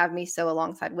dream to have me sew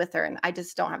alongside with her. And I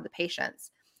just don't have the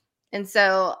patience. And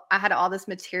so I had all this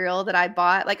material that I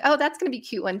bought, like, oh, that's going to be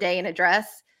cute one day in a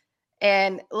dress,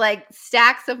 and like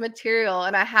stacks of material.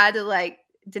 And I had to like,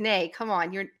 Danae, come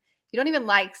on, you don't even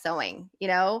like sewing,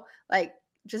 like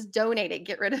just donate it,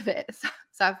 get rid of it.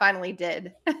 So I finally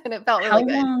did. And it felt really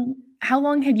good. How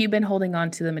long had you been holding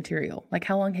on to the material? Like,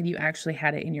 how long had you actually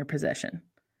had it in your possession?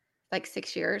 Like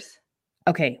 6 years.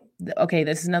 Okay.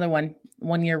 This is another 1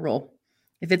 year rule.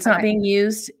 If it's not being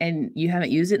used and you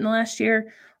haven't used it in the last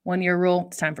year, 1 year rule,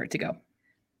 it's time for it to go.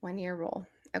 1 year rule.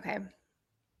 Okay.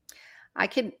 I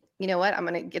could, you know what? I'm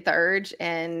going to get the urge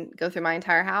and go through my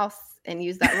entire house and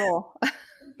use that rule.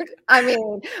 I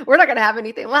mean, we're not going to have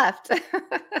anything left.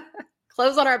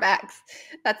 Clothes on our backs.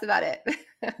 That's about it.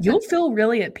 You'll feel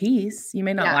really at peace. You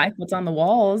may not like what's on the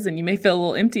walls, and you may feel a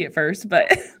little empty at first,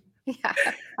 but yeah,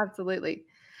 absolutely.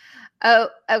 Oh,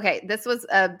 okay. This was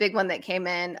a big one that came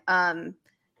in.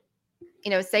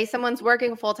 Say someone's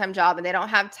working a full-time job and they don't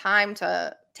have time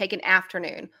to take an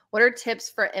afternoon. What are tips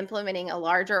for implementing a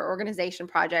larger organization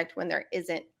project when there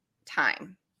isn't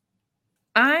time?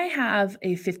 I have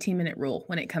a 15-minute rule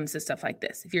when it comes to stuff like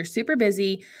this. If you're super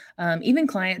busy, even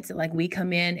clients that like we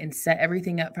come in and set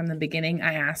everything up from the beginning,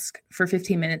 I ask for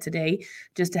 15 minutes a day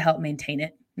just to help maintain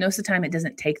it. Most of the time, it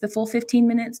doesn't take the full 15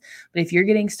 minutes, but if you're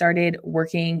getting started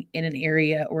working in an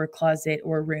area or a closet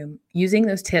or a room, using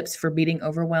those tips for beating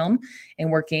overwhelm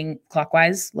and working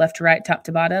clockwise, left to right, top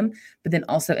to bottom, but then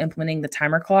also implementing the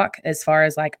timer clock as far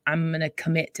as like, I'm going to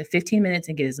commit to 15 minutes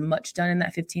and get as much done in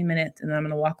that 15 minutes, and then I'm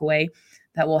going to walk away.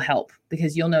 That will help,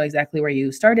 because you'll know exactly where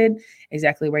you started,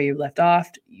 exactly where you left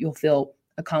off. You'll feel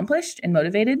accomplished and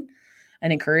motivated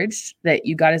and encouraged that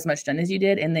you got as much done as you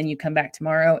did. And then you come back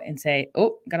tomorrow and say,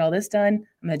 oh, got all this done.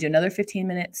 I'm going to do another 15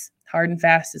 minutes, hard and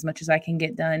fast, as much as I can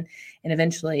get done. And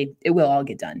eventually it will all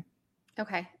get done.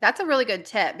 Okay. That's a really good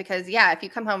tip, because if you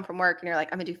come home from work and you're like,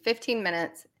 I'm going to do 15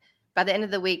 minutes, by the end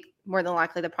of the week, more than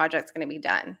likely the project's going to be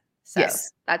done. So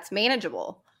that's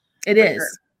manageable. It is. Sure.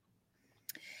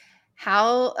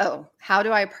 How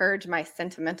do I purge my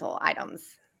sentimental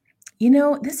items?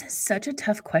 This is such a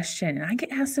tough question, and I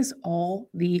get asked this all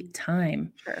the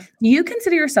time. Sure. Do you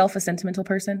consider yourself a sentimental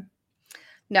person?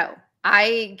 No,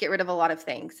 I get rid of a lot of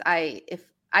things. If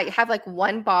I have like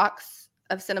one box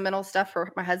of sentimental stuff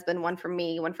for my husband, one for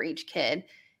me, one for each kid.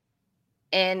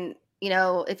 And,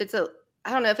 if it's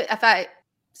I don't know, if I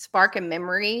spark a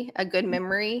memory, a good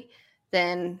memory,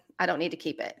 then I don't need to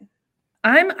keep it.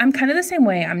 I'm kind of the same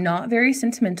way. I'm not very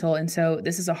sentimental. And so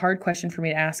this is a hard question for me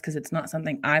to ask, because it's not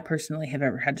something I personally have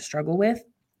ever had to struggle with.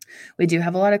 We do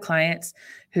have a lot of clients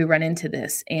who run into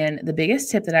this. And the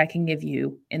biggest tip that I can give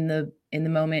you in the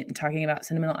moment and talking about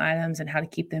sentimental items and how to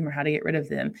keep them or how to get rid of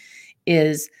them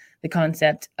is the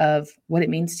concept of what it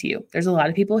means to you. There's a lot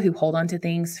of people who hold on to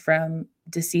things from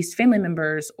deceased family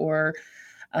members, or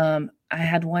I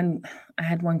had one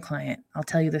client. I'll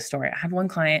tell you the story. I had one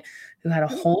client who had a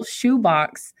whole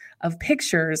shoebox of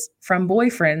pictures from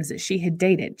boyfriends that she had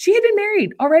dated. She had been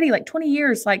married already like 20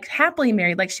 years, like happily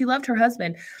married, like she loved her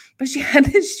husband, but she had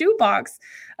this shoebox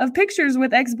of pictures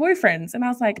with ex-boyfriends. And I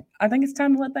was like, I think it's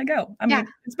time to let that go. I mean,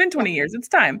 it's been 20 years. It's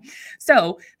time.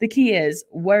 So the key is,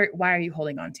 why are you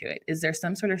holding on to it? Is there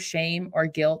some sort of shame or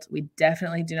guilt? We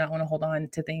definitely do not want to hold on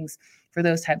to things for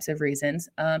those types of reasons.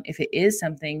 If it is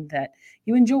something that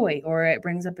you enjoy or it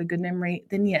brings up a good memory,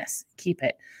 then yes, keep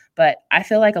it. But I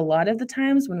feel like a lot of the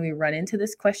times when we run into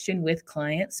this question with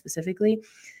clients specifically,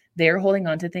 they're holding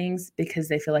on to things because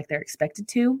they feel like they're expected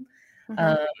to,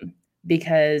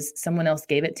 because someone else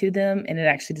gave it to them and it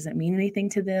actually doesn't mean anything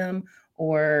to them.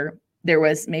 Or there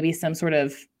was maybe some sort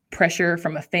of pressure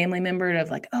from a family member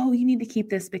of like, oh, you need to keep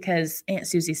this because Aunt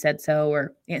Susie said so,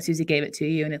 or Aunt Susie gave it to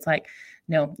you. And it's like,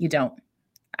 no, you don't.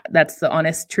 That's the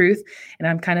honest truth. And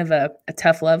I'm kind of a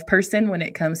tough love person when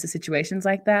it comes to situations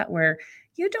like that, where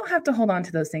you don't have to hold on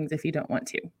to those things if you don't want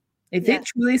to. If it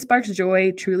truly sparks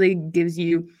joy, truly gives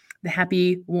you the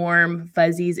happy, warm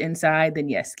fuzzies inside, then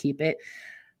yes, keep it.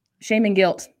 Shame and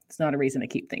guilt, it's not a reason to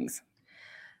keep things.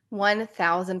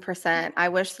 1000%. I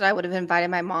wish that I would have invited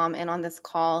my mom in on this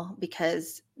call,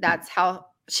 because that's how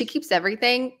she keeps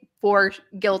everything for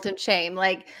guilt and shame.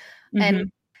 Like,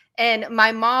 and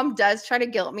my mom does try to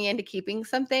guilt me into keeping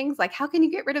some things, like, how can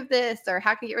you get rid of this? Or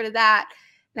how can you get rid of that?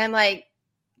 And I'm like,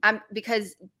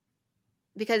 because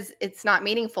it's not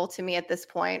meaningful to me at this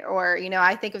point. Or,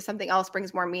 I think if something else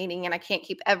brings more meaning, and I can't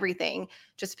keep everything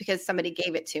just because somebody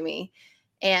gave it to me.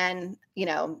 And,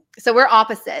 so we're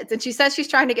opposites. And she says she's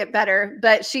trying to get better,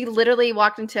 but she literally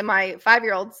walked into my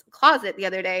 5-year-old's closet the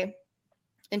other day.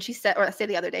 And she said, or I say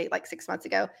the other day, like 6 months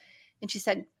ago. And she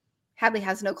said, Hadley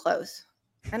has no clothes.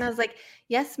 And I was like,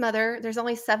 yes, mother, there's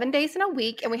only 7 days in a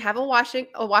week and we have a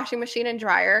washing machine and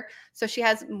dryer. So she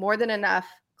has more than enough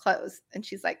clothes. And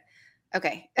she's like,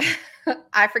 okay,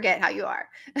 I forget how you are.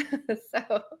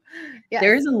 So yes.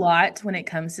 There is a lot when it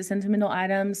comes to sentimental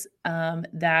items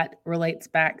that relates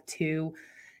back to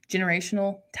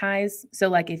generational ties. So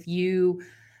like if your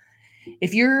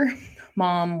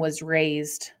mom was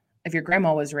raised, if your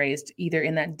grandma was raised either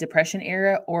in that Depression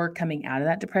era or coming out of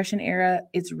that Depression era,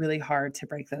 it's really hard to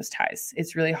break those ties.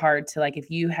 It's really hard to, like,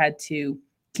 if you had to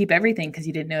keep everything because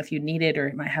you didn't know if you need it or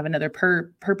it might have another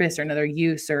purpose or another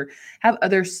use or have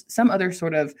some other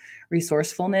sort of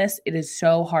resourcefulness, it is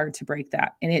so hard to break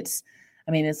that. And it's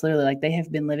literally like they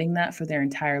have been living that for their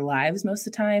entire lives most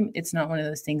of the time. It's not one of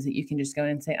those things that you can just go in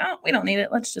and say, oh, we don't need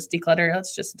it. Let's just declutter.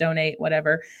 Let's just donate,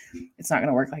 whatever. It's not going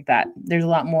to work like that. There's a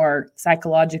lot more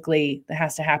psychologically that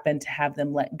has to happen to have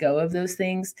them let go of those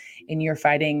things. And you're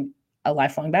fighting a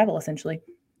lifelong battle, essentially.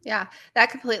 Yeah,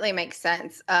 that completely makes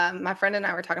sense. My friend and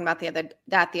I were talking about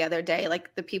the other day,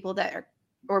 like the people that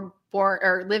were born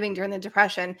or living during the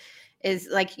Depression, is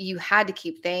like you had to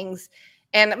keep things.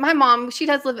 And my mom, she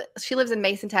lives in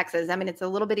Mason, Texas. I mean, it's a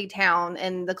little bitty town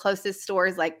and the closest store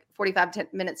is like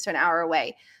 45 minutes to an hour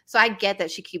away. So I get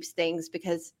that she keeps things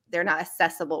because they're not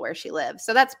accessible where she lives.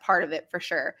 So that's part of it for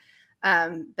sure.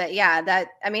 But yeah,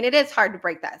 it is hard to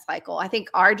break that cycle. I think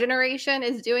our generation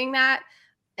is doing that.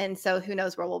 And so who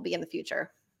knows where we'll be in the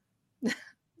future.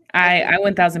 I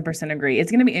 1000% agree.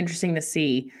 It's going to be interesting to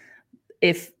see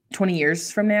if 20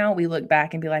 years from now, we look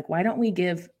back and be like, why don't we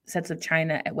give sets of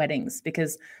china at weddings?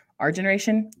 Because our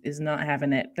generation is not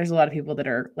having it. There's a lot of people that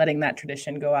are letting that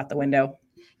tradition go out the window.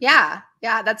 Yeah.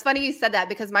 Yeah. That's funny you said that,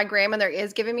 because my grandmother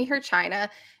is giving me her china,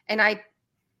 and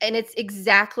it's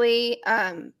exactly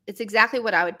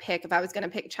what I would pick if I was going to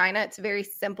pick china. It's very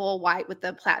simple white with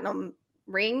the platinum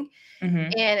ring.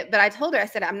 But I told her, I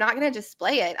said, I'm not going to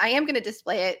display it. I am going to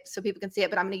display it so people can see it,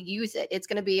 but I'm going to use it. It's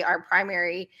going to be our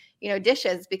primary,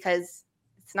 dishes, because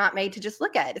it's not made to just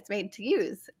look at. It's made to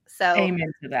use. So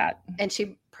amen to that. And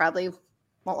she probably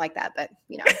won't like that, but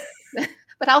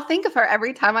but I'll think of her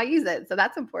every time I use it. So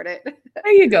that's important.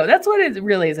 There you go. That's what it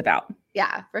really is about.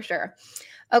 Yeah, for sure.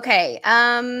 Okay.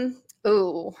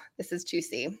 Ooh, this is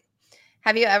juicy.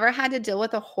 Have you ever had to deal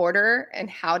with a hoarder, and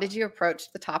how did you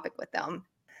approach the topic with them?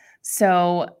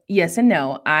 So yes and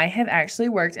no. I have actually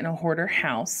worked in a hoarder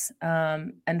house.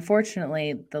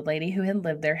 Unfortunately, the lady who had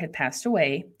lived there had passed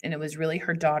away, and it was really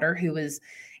her daughter who was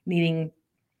needing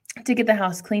to get the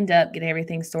house cleaned up, get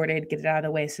everything sorted, get it out of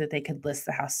the way so that they could list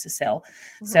the house to sell.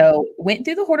 So went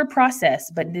through the hoarder process,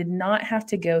 but did not have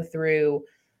to go through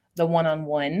the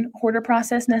one-on-one hoarder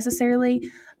process necessarily.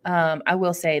 I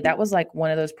will say that was like one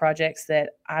of those projects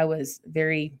that I was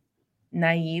very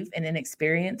naive and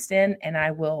inexperienced in, and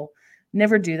I will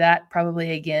never do that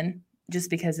probably again, just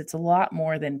because it's a lot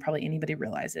more than probably anybody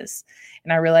realizes.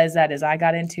 And I realized that as I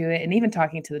got into it, and even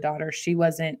talking to the daughter, she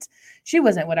wasn't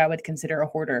what I would consider a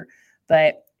hoarder,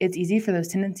 but it's easy for those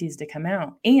tendencies to come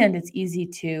out, and it's easy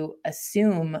to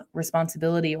assume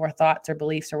responsibility or thoughts or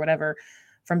beliefs or whatever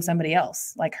from somebody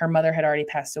else. Like her mother had already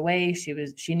passed away.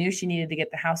 She knew she needed to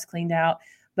get the house cleaned out,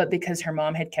 but because her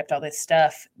mom had kept all this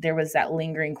stuff, there was that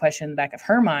lingering question in the back of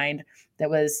her mind that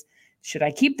was, should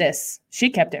I keep this? She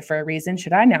kept it for a reason.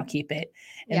 Should I now keep it?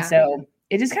 And so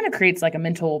it just kind of creates like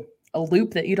a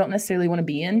loop that you don't necessarily want to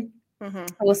be in. I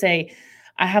will say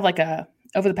I have like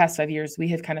over the past 5 years, we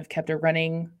have kind of kept a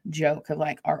running joke of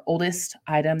like our oldest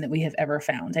item that we have ever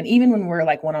found. And even when we're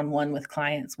like one-on-one with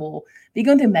clients, we'll be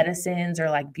going through medicines or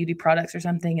like beauty products or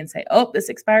something and say, oh, this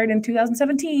expired in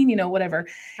 2017, whatever.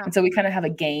 Oh. And so we kind of have a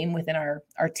game within our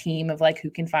team of like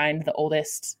who can find the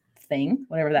oldest thing,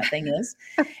 whatever that thing is.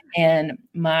 And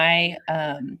my,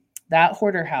 that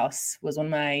hoarder house was one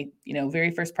of my,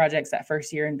 very first projects that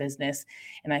first year in business.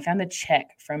 And I found a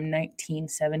check from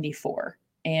 1974.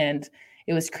 And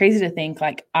it was crazy to think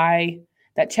like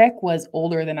that check was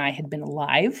older than I had been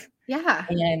alive. Yeah.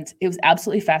 And it was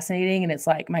absolutely fascinating. And it's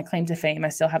like my claim to fame. I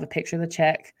still have a picture of the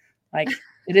check. Like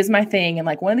it is my thing. And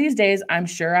like one of these days, I'm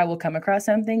sure I will come across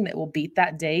something that will beat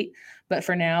that date. But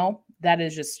for now, that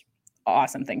is just an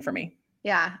awesome thing for me.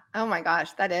 Yeah. Oh my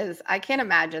gosh. That is, I can't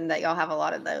imagine that y'all have a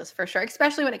lot of those for sure,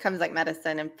 especially when it comes like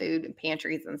medicine and food and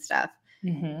pantries and stuff.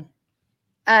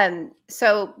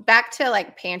 So back to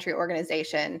like pantry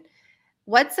organization,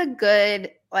 what's a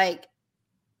good like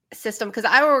system? Because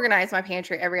I organize my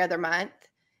pantry every other month,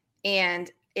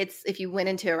 and if you went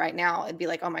into it right now, it'd be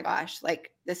like, oh my gosh,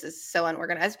 like this is so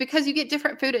unorganized because you get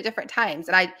different food at different times.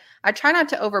 And I try not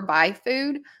to overbuy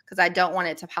food because I don't want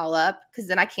it to pile up because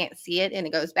then I can't see it and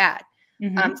it goes bad.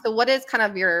 So what is kind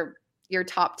of your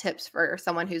top tips for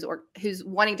someone who's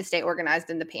wanting to stay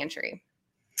organized in the pantry?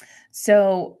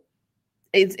 So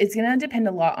it's going to depend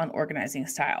a lot on organizing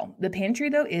style. The pantry,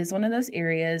 though, is one of those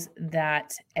areas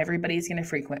that everybody's going to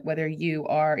frequent, whether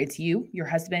it's you, your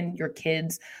husband, your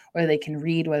kids, whether they can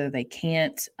read, whether they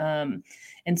can't. And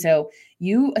so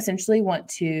you essentially want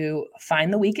to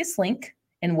find the weakest link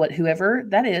in whoever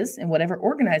that is and whatever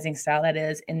organizing style that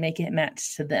is and make it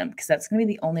match to them, because that's going to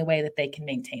be the only way that they can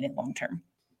maintain it long term.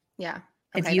 Yeah.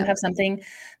 Okay, if you have something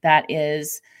that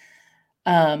is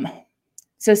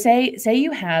so say you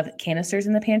have canisters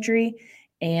in the pantry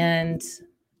and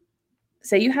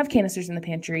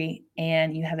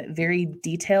you have it very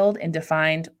detailed and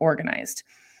defined, organized.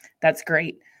 That's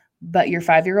great. But your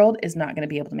 5-year-old is not going to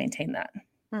be able to maintain that.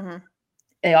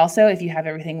 They also, if you have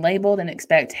everything labeled and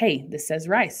expect, hey, this says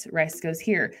rice goes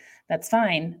here, that's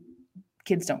fine.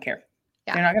 Kids don't care.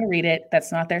 Yeah. They're not going to read it.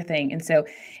 That's not their thing. And so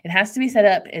it has to be set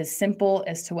up as simple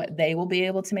as to what they will be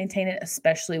able to maintain it,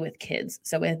 especially with kids.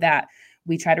 So with that,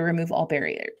 we try to remove all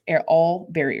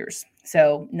barriers.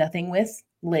 So nothing with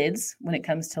lids when it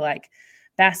comes to like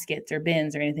baskets or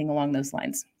bins or anything along those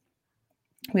lines.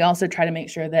 We also try to make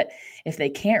sure that if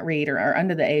they can't read or are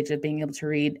under the age of being able to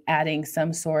read, adding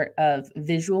some sort of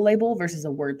visual label versus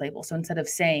a word label. So instead of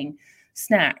saying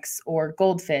snacks or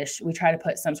goldfish, we try to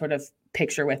put some sort of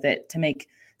picture with it to make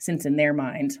sense in their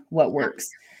mind what works.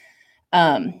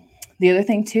 The other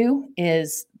thing too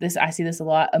is this, I see this a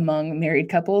lot among married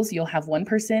couples. You'll have one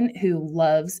person who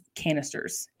loves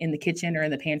canisters in the kitchen or in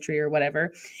the pantry or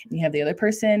whatever. And you have the other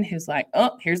person who's like,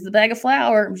 oh, here's the bag of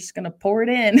flour, I'm just going to pour it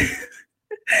in.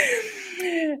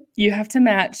 You have to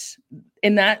match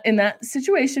in that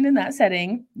situation, in that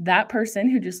setting, that person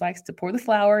who just likes to pour the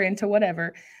flour into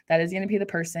whatever, that is going to be the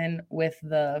person with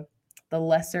the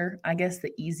lesser, I guess,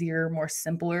 the easier, more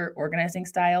simpler organizing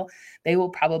style. They will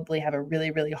probably have a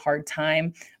really, really hard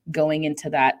time going into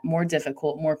that more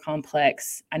difficult, more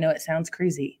complex. I know it sounds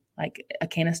crazy. Like a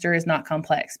canister is not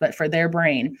complex, but for their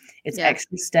brain, it's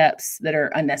extra steps that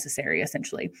are unnecessary,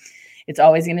 essentially. It's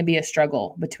always going to be a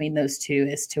struggle between those two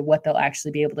as to what they'll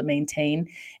actually be able to maintain.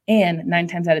 And 9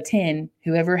 times out of 10,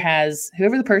 whoever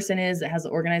the person is that has the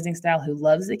organizing style who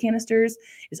loves the canisters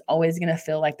is always going to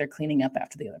feel like they're cleaning up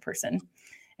after the other person.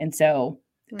 And so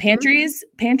pantries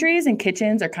and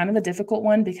kitchens are kind of a difficult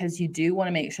one because you do want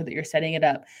to make sure that you're setting it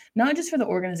up, not just for the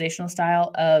organizational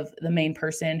style of the main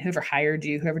person, whoever hired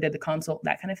you, whoever did the consult,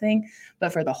 that kind of thing,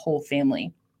 but for the whole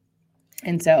family.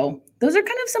 And so those are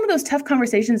kind of some of those tough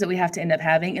conversations that we have to end up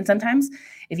having. And sometimes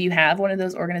if you have one of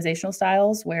those organizational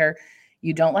styles where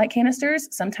you don't like canisters,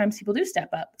 sometimes people do step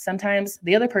up. Sometimes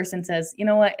the other person says, you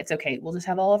know what, it's okay. We'll just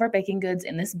have all of our baking goods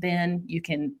in this bin. You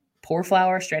can pour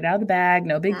flour straight out of the bag.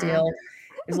 No big deal.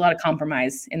 There's a lot of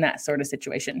compromise in that sort of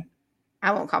situation.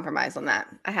 I won't compromise on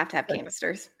that. I have to have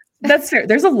canisters. That's fair.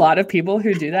 There's a lot of people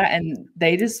who do that, and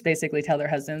they just basically tell their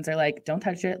husbands, they're like, don't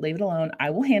touch it, leave it alone.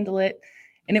 I will handle it.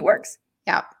 And it works.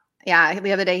 Yeah. Yeah.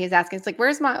 The other day he's asking, it's like,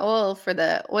 where's my oil for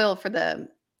the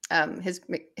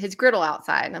his griddle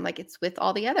outside? And I'm like, it's with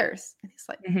all the others. And he's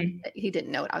like, he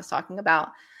didn't know what I was talking about.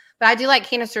 But I do like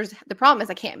canisters. The problem is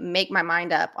I can't make my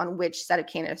mind up on which set of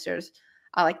canisters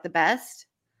I like the best.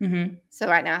 So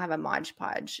right now I have a Mod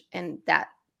Podge, and that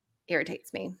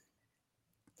irritates me.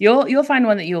 You'll find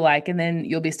one that you like, and then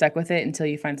you'll be stuck with it until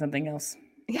you find something else.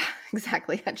 Yeah,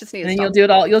 exactly. I just need and then you'll do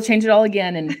it all. You'll change it all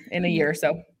again in a year or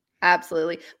so.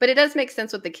 Absolutely. But it does make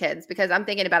sense with the kids, because I'm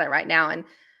thinking about it right now. And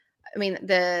I mean,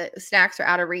 the snacks are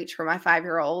out of reach for my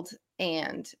 5-year-old.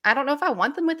 And I don't know if I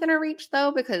want them within her reach,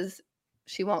 though, because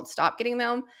she won't stop getting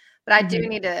them. But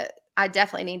I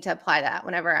definitely need to apply that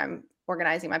whenever I'm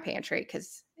organizing my pantry,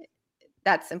 because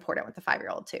that's important with the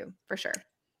 5-year-old too, for sure.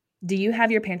 Do you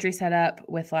have your pantry set up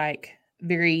with like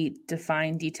very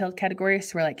defined, detailed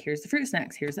categories where like, here's the fruit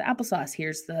snacks, here's the applesauce,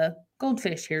 here's the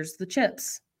goldfish, here's the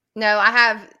chips? No, I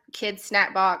have kids'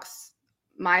 snack box,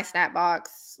 my snack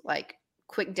box, like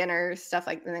quick dinners, stuff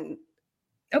like that.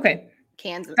 Okay.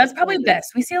 Cans. That's probably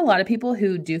best. We see a lot of people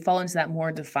who do fall into that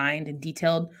more defined and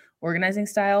detailed organizing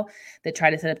style that try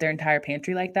to set up their entire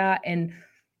pantry like that. And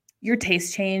your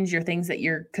tastes change, your things that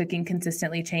you're cooking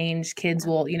consistently change. Kids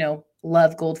will,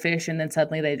 love goldfish, and then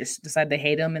suddenly they just decide they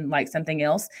hate them and like something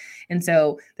else. And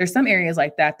so there's some areas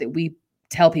like that we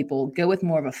tell people go with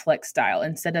more of a flex style.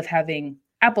 Instead of having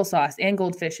applesauce and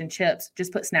goldfish and chips,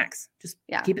 just put snacks. Just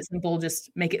keep it simple. Just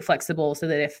make it flexible so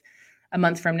that if a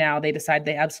month from now they decide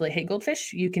they absolutely hate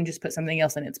goldfish, you can just put something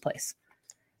else in its place.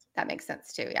 That makes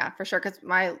sense too. Yeah, for sure. Because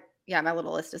my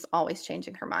little list is always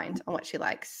changing her mind on what she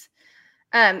likes.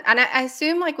 And I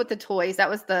assume, like with the toys, that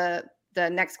was the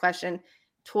next question.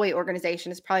 Toy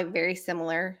organization is probably very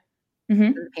similar to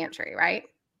the pantry, right?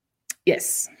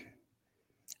 Yes.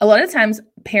 A lot of times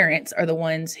parents are the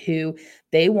ones who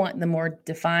they want the more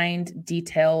defined,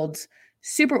 detailed,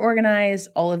 super organized,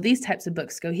 all of these types of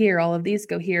books go here, all of these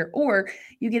go here. Or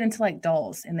you get into like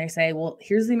dolls and they say, well,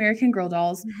 here's the American Girl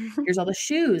dolls. Here's all the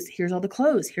shoes. Here's all the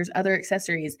clothes. Here's other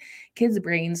accessories. Kids'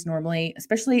 brains normally,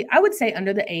 especially I would say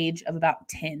under the age of about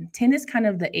 10. 10 is kind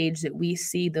of the age that we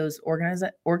see those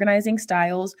organizing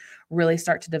styles really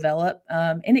start to develop.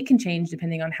 And it can change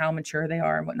depending on how mature they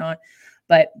are and whatnot.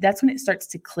 But that's when it starts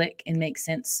to click and make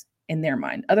sense in their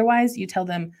mind. Otherwise, you tell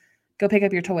them, go pick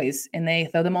up your toys, and they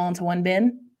throw them all into one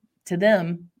bin. To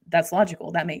them, that's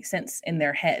logical. That makes sense in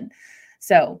their head.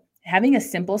 So having a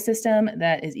simple system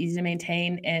that is easy to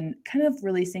maintain and kind of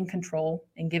releasing control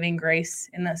and giving grace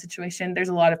in that situation. There's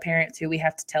a lot of parents who we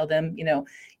have to tell them,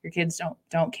 your kids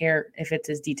don't care if it's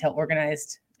as detail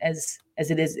organized as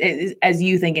it is, as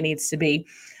you think it needs to be.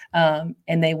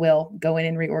 And they will go in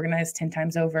and reorganize 10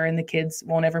 times over, and the kids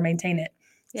won't ever maintain it.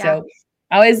 Yeah. So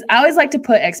I always like to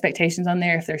put expectations on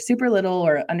there if they're super little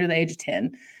or under the age of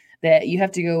 10, that you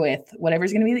have to go with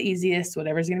whatever's going to be the easiest,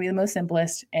 whatever's going to be the most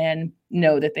simplest, and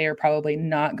know that they are probably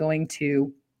not going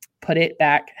to put it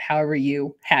back however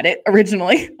you had it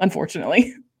originally,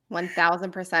 unfortunately.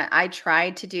 1000%. I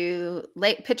tried to do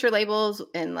picture labels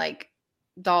and like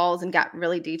dolls and got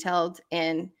really detailed,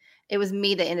 and it was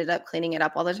me that ended up cleaning it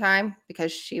up all the time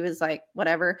because she was like,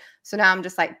 whatever. So now I'm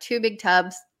just like 2 big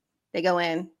tubs. They go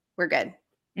in. We're good.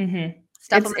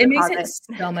 It makes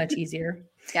it so much easier.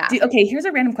 Yeah. Okay, here's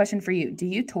a random question for you. Do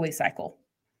you toy cycle?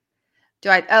 Do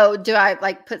I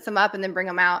like put some up and then bring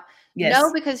them out? Yes.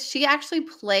 No, because she actually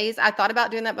plays. I thought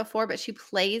about doing that before, but she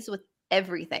plays with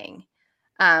everything.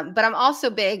 But I'm also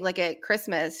big, like at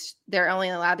Christmas, they're only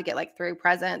allowed to get like 3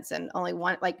 presents and only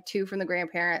 2 from the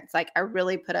grandparents. Like I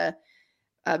really put a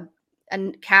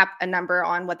number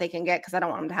on what they can get, because I don't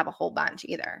want them to have a whole bunch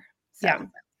either. So. Yeah.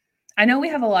 I know we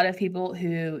have a lot of people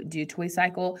who do toy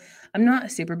cycle. I'm not a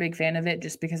super big fan of it,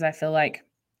 just because I feel like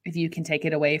if you can take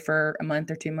it away for a month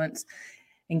or 2 months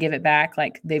and give it back,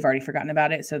 like they've already forgotten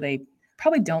about it. So they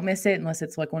probably don't miss it unless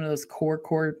it's like one of those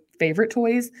core favorite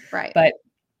toys. Right. But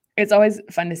it's always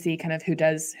fun to see kind of who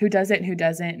does it and who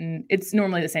doesn't. And it's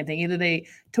normally the same thing. Either they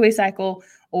toy cycle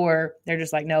or they're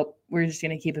just like, nope, we're just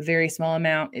going to keep a very small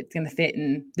amount. It's going to fit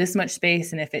in this much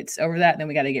space. And if it's over that, then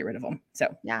we got to get rid of them.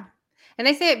 So, yeah. And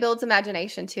they say it builds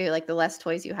imagination too. Like the less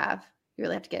toys you have, you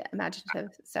really have to get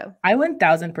imaginative. So I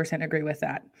 1000% agree with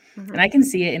that. Mm-hmm. And I can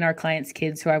see it in our clients'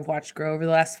 kids who I've watched grow over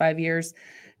the last 5 years,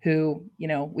 who,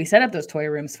 we set up those toy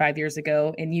rooms 5 years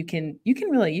ago, and you can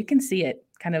see it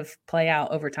kind of play out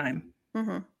over time. Mm-hmm.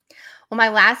 Well, my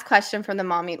last question from the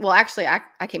mommy, well, actually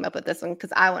I came up with this one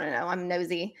because I want to know, I'm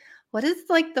nosy. What is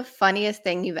like the funniest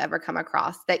thing you've ever come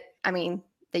across that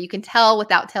you can tell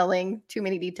without telling too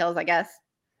many details, I guess?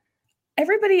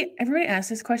 everybody asks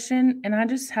this question, and I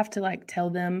just have to like tell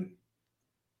them,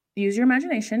 use your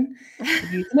imagination.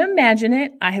 If you can imagine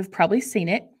it, I have probably seen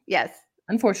it. Yes.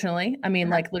 Unfortunately, I mean,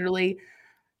 Uh-huh. like literally,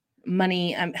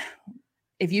 money.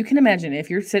 If you can imagine, if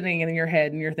you're sitting in your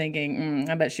head and you're thinking,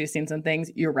 I bet she's seen some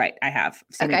things. You're right. I have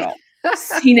seen it Okay. all.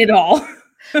 Seen it all.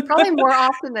 Probably more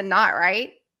often than not,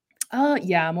 right?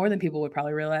 Yeah, more than people would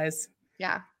probably realize.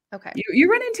 Yeah. Okay. You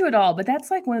run into it all, but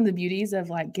that's like one of the beauties of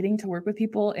like getting to work with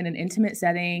people in an intimate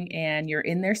setting, and you're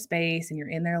in their space and you're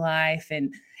in their life.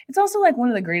 And it's also like one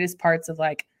of the greatest parts of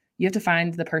like you have to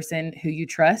find the person who you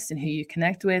trust and who you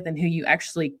connect with and who you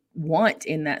actually want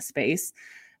in that space,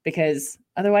 because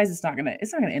otherwise it's not gonna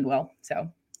end well. So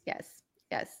Yes.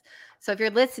 Yes. So if you're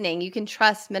listening, you can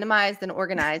trust Minimized and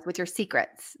Organized with your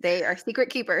secrets. They are secret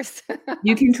keepers.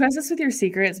 you can trust us with your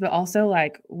secrets, but also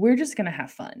like we're just gonna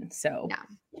have fun. So Yeah.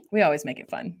 we always make it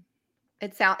fun.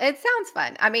 It sounds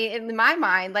fun. I mean, in my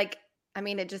mind, like, I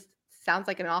mean, it just sounds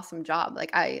like an awesome job.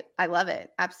 Like I love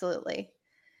it. Absolutely.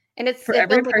 And it For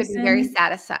every feels like it'd be very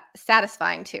person,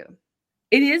 satisfying too.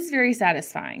 it is very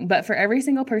satisfying, but for every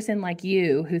single person like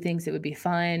you who thinks it would be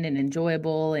fun and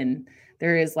enjoyable, and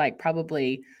there is like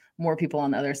probably more people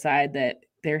on the other side that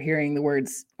they're hearing the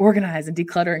words organize and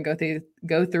declutter and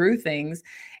go through things,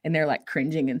 and they're like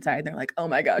cringing inside. They're like, "Oh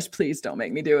my gosh, please don't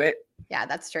make me do it." Yeah,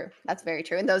 that's true. That's very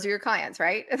true. And those are your clients,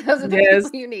 right? Those are the people Yes.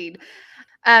 you need.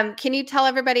 Can you tell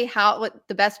everybody what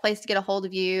the best place to get a hold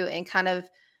of you and kind of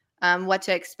what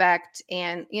to expect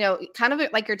and kind of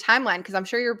like your timeline because I'm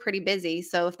sure you're pretty busy.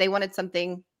 So if they wanted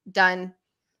something done,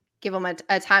 give them a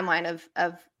timeline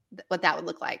of what that would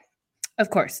look like. Of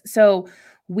course. So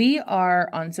we are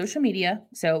on social media.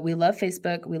 So we love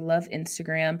Facebook. We love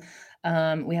Instagram.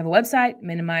 We have a website,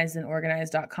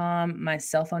 minimizedandorganized.com. My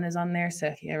cell phone is on there. So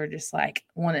if you ever just like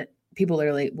want it, people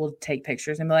literally will take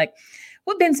pictures and be like,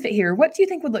 what bins fit here? What do you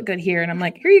think would look good here? And I'm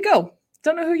like, here you go.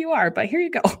 Don't know who you are, but here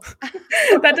you go.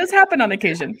 That does happen on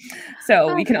occasion. So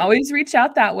Oh, we can always reach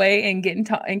out that way and get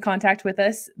in contact with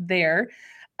us there.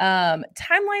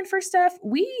 Timeline for stuff,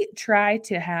 we try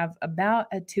to have about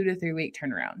a 2 to 3 week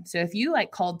turnaround. So if you like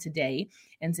called today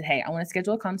and said, "Hey, I want to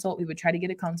schedule a consult," we would try to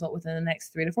get a consult within the next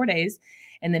 3 to 4 days.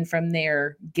 And then from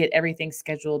there, get everything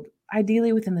scheduled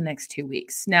ideally within the next 2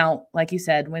 weeks. Now, like you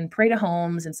said, when Parade of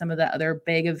Homes and some of the other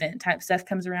big event type stuff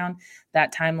comes around,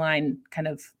 that timeline kind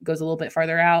of goes a little bit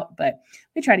farther out, but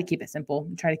we try to keep it simple.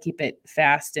 We try to keep it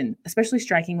fast, and especially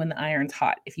striking when the iron's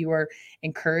hot. If you are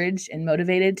encouraged and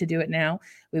motivated to do it now,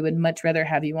 we would much rather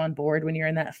have you on board when you're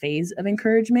in that phase of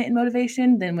encouragement and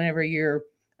motivation than whenever you're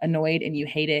annoyed and you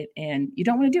hate it and you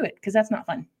don't want to do it, because that's not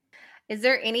fun. is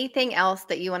there anything else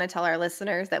that you want to tell our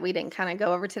listeners that we didn't kind of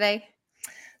go over today?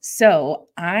 So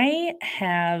I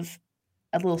have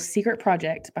a little secret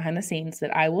project behind the scenes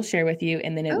that I will share with you,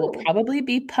 and then it will Oh, probably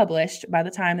be published by the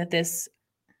time that this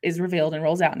is revealed and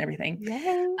rolls out and everything.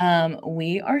 yay.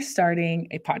 We are starting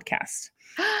a podcast.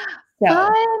 So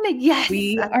Fun. Yes.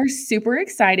 we are super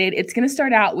excited. It's going to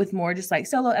start out with more just like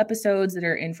solo episodes that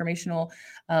are informational,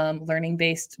 learning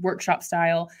based workshop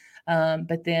style.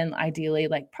 But then ideally,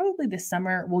 like probably this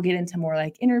summer, we'll get into more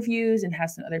like interviews and have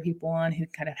some other people on who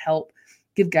kind of help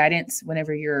give guidance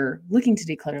whenever you're looking to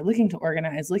declutter, looking to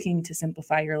organize, looking to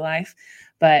simplify your life.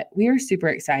 But we are super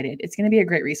excited. It's going to be a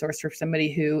great resource for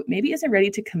somebody who maybe isn't ready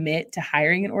to commit to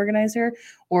hiring an organizer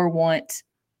or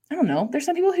I don't know. There's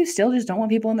some people who still just don't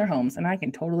want people in their homes, and I can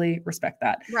totally respect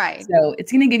that. Right. So it's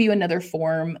going to give you another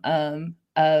form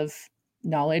of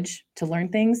knowledge to learn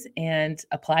things and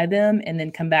apply them, and then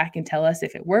come back and tell us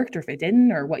if it worked or if it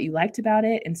didn't or what you liked about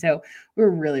it. And so we're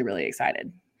really, really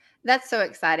excited. That's so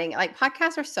exciting. Like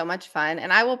podcasts are so much fun,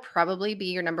 and I will probably be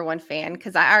your number one fan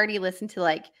because I already listen to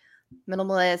like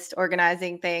minimalist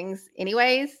organizing things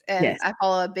anyways, and Yes. I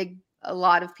follow a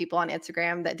lot of people on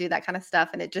Instagram that do that kind of stuff,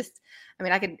 and it just, I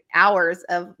mean, I could hours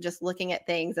of just looking at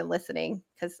things and listening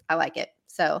because I like it.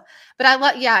 So, but I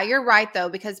love, yeah, you're right though,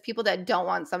 because people that don't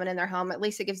want someone in their home, at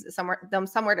least it gives them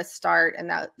somewhere to start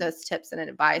and those tips and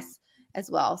advice as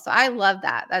well. So I love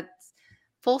that. That's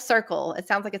full circle. It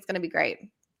sounds like it's going to be great.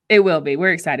 It will be.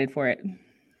 We're excited for it.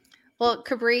 Well,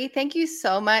 Cabri, thank you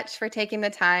so much for taking the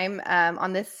time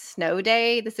on this snow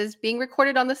day. This is being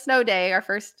recorded on the snow day, our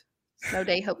first snow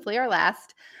day, hopefully our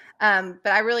last. But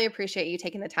I really appreciate you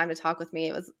taking the time to talk with me.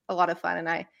 It was a lot of fun, and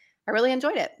I really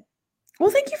enjoyed it. Well,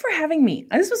 thank you for having me.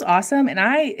 This was awesome, and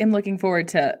I am looking forward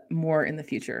to more in the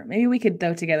future. Maybe we could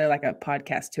throw together like a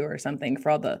podcast tour or something for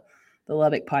all the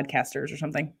Lubbock podcasters or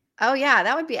something. Oh yeah,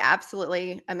 that would be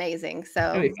absolutely amazing.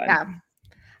 That'd be So fun. yeah,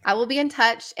 I will be in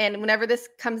touch, and whenever this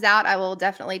comes out, I will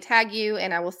definitely tag you,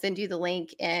 and I will send you the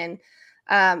link. And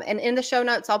in the show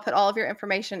notes, I'll put all of your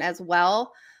information as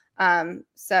well.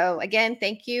 So again,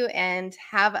 thank you and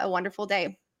have a wonderful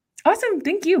day. Awesome.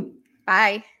 Thank you.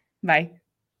 Bye. Bye.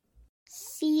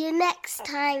 See you next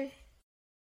time.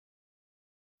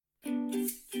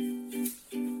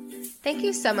 Thank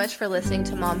you so much for listening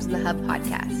to Moms in the Hub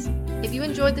podcast. If you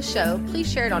enjoyed the show,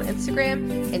 please share it on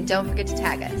Instagram and don't forget to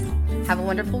tag us. Have a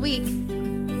wonderful week.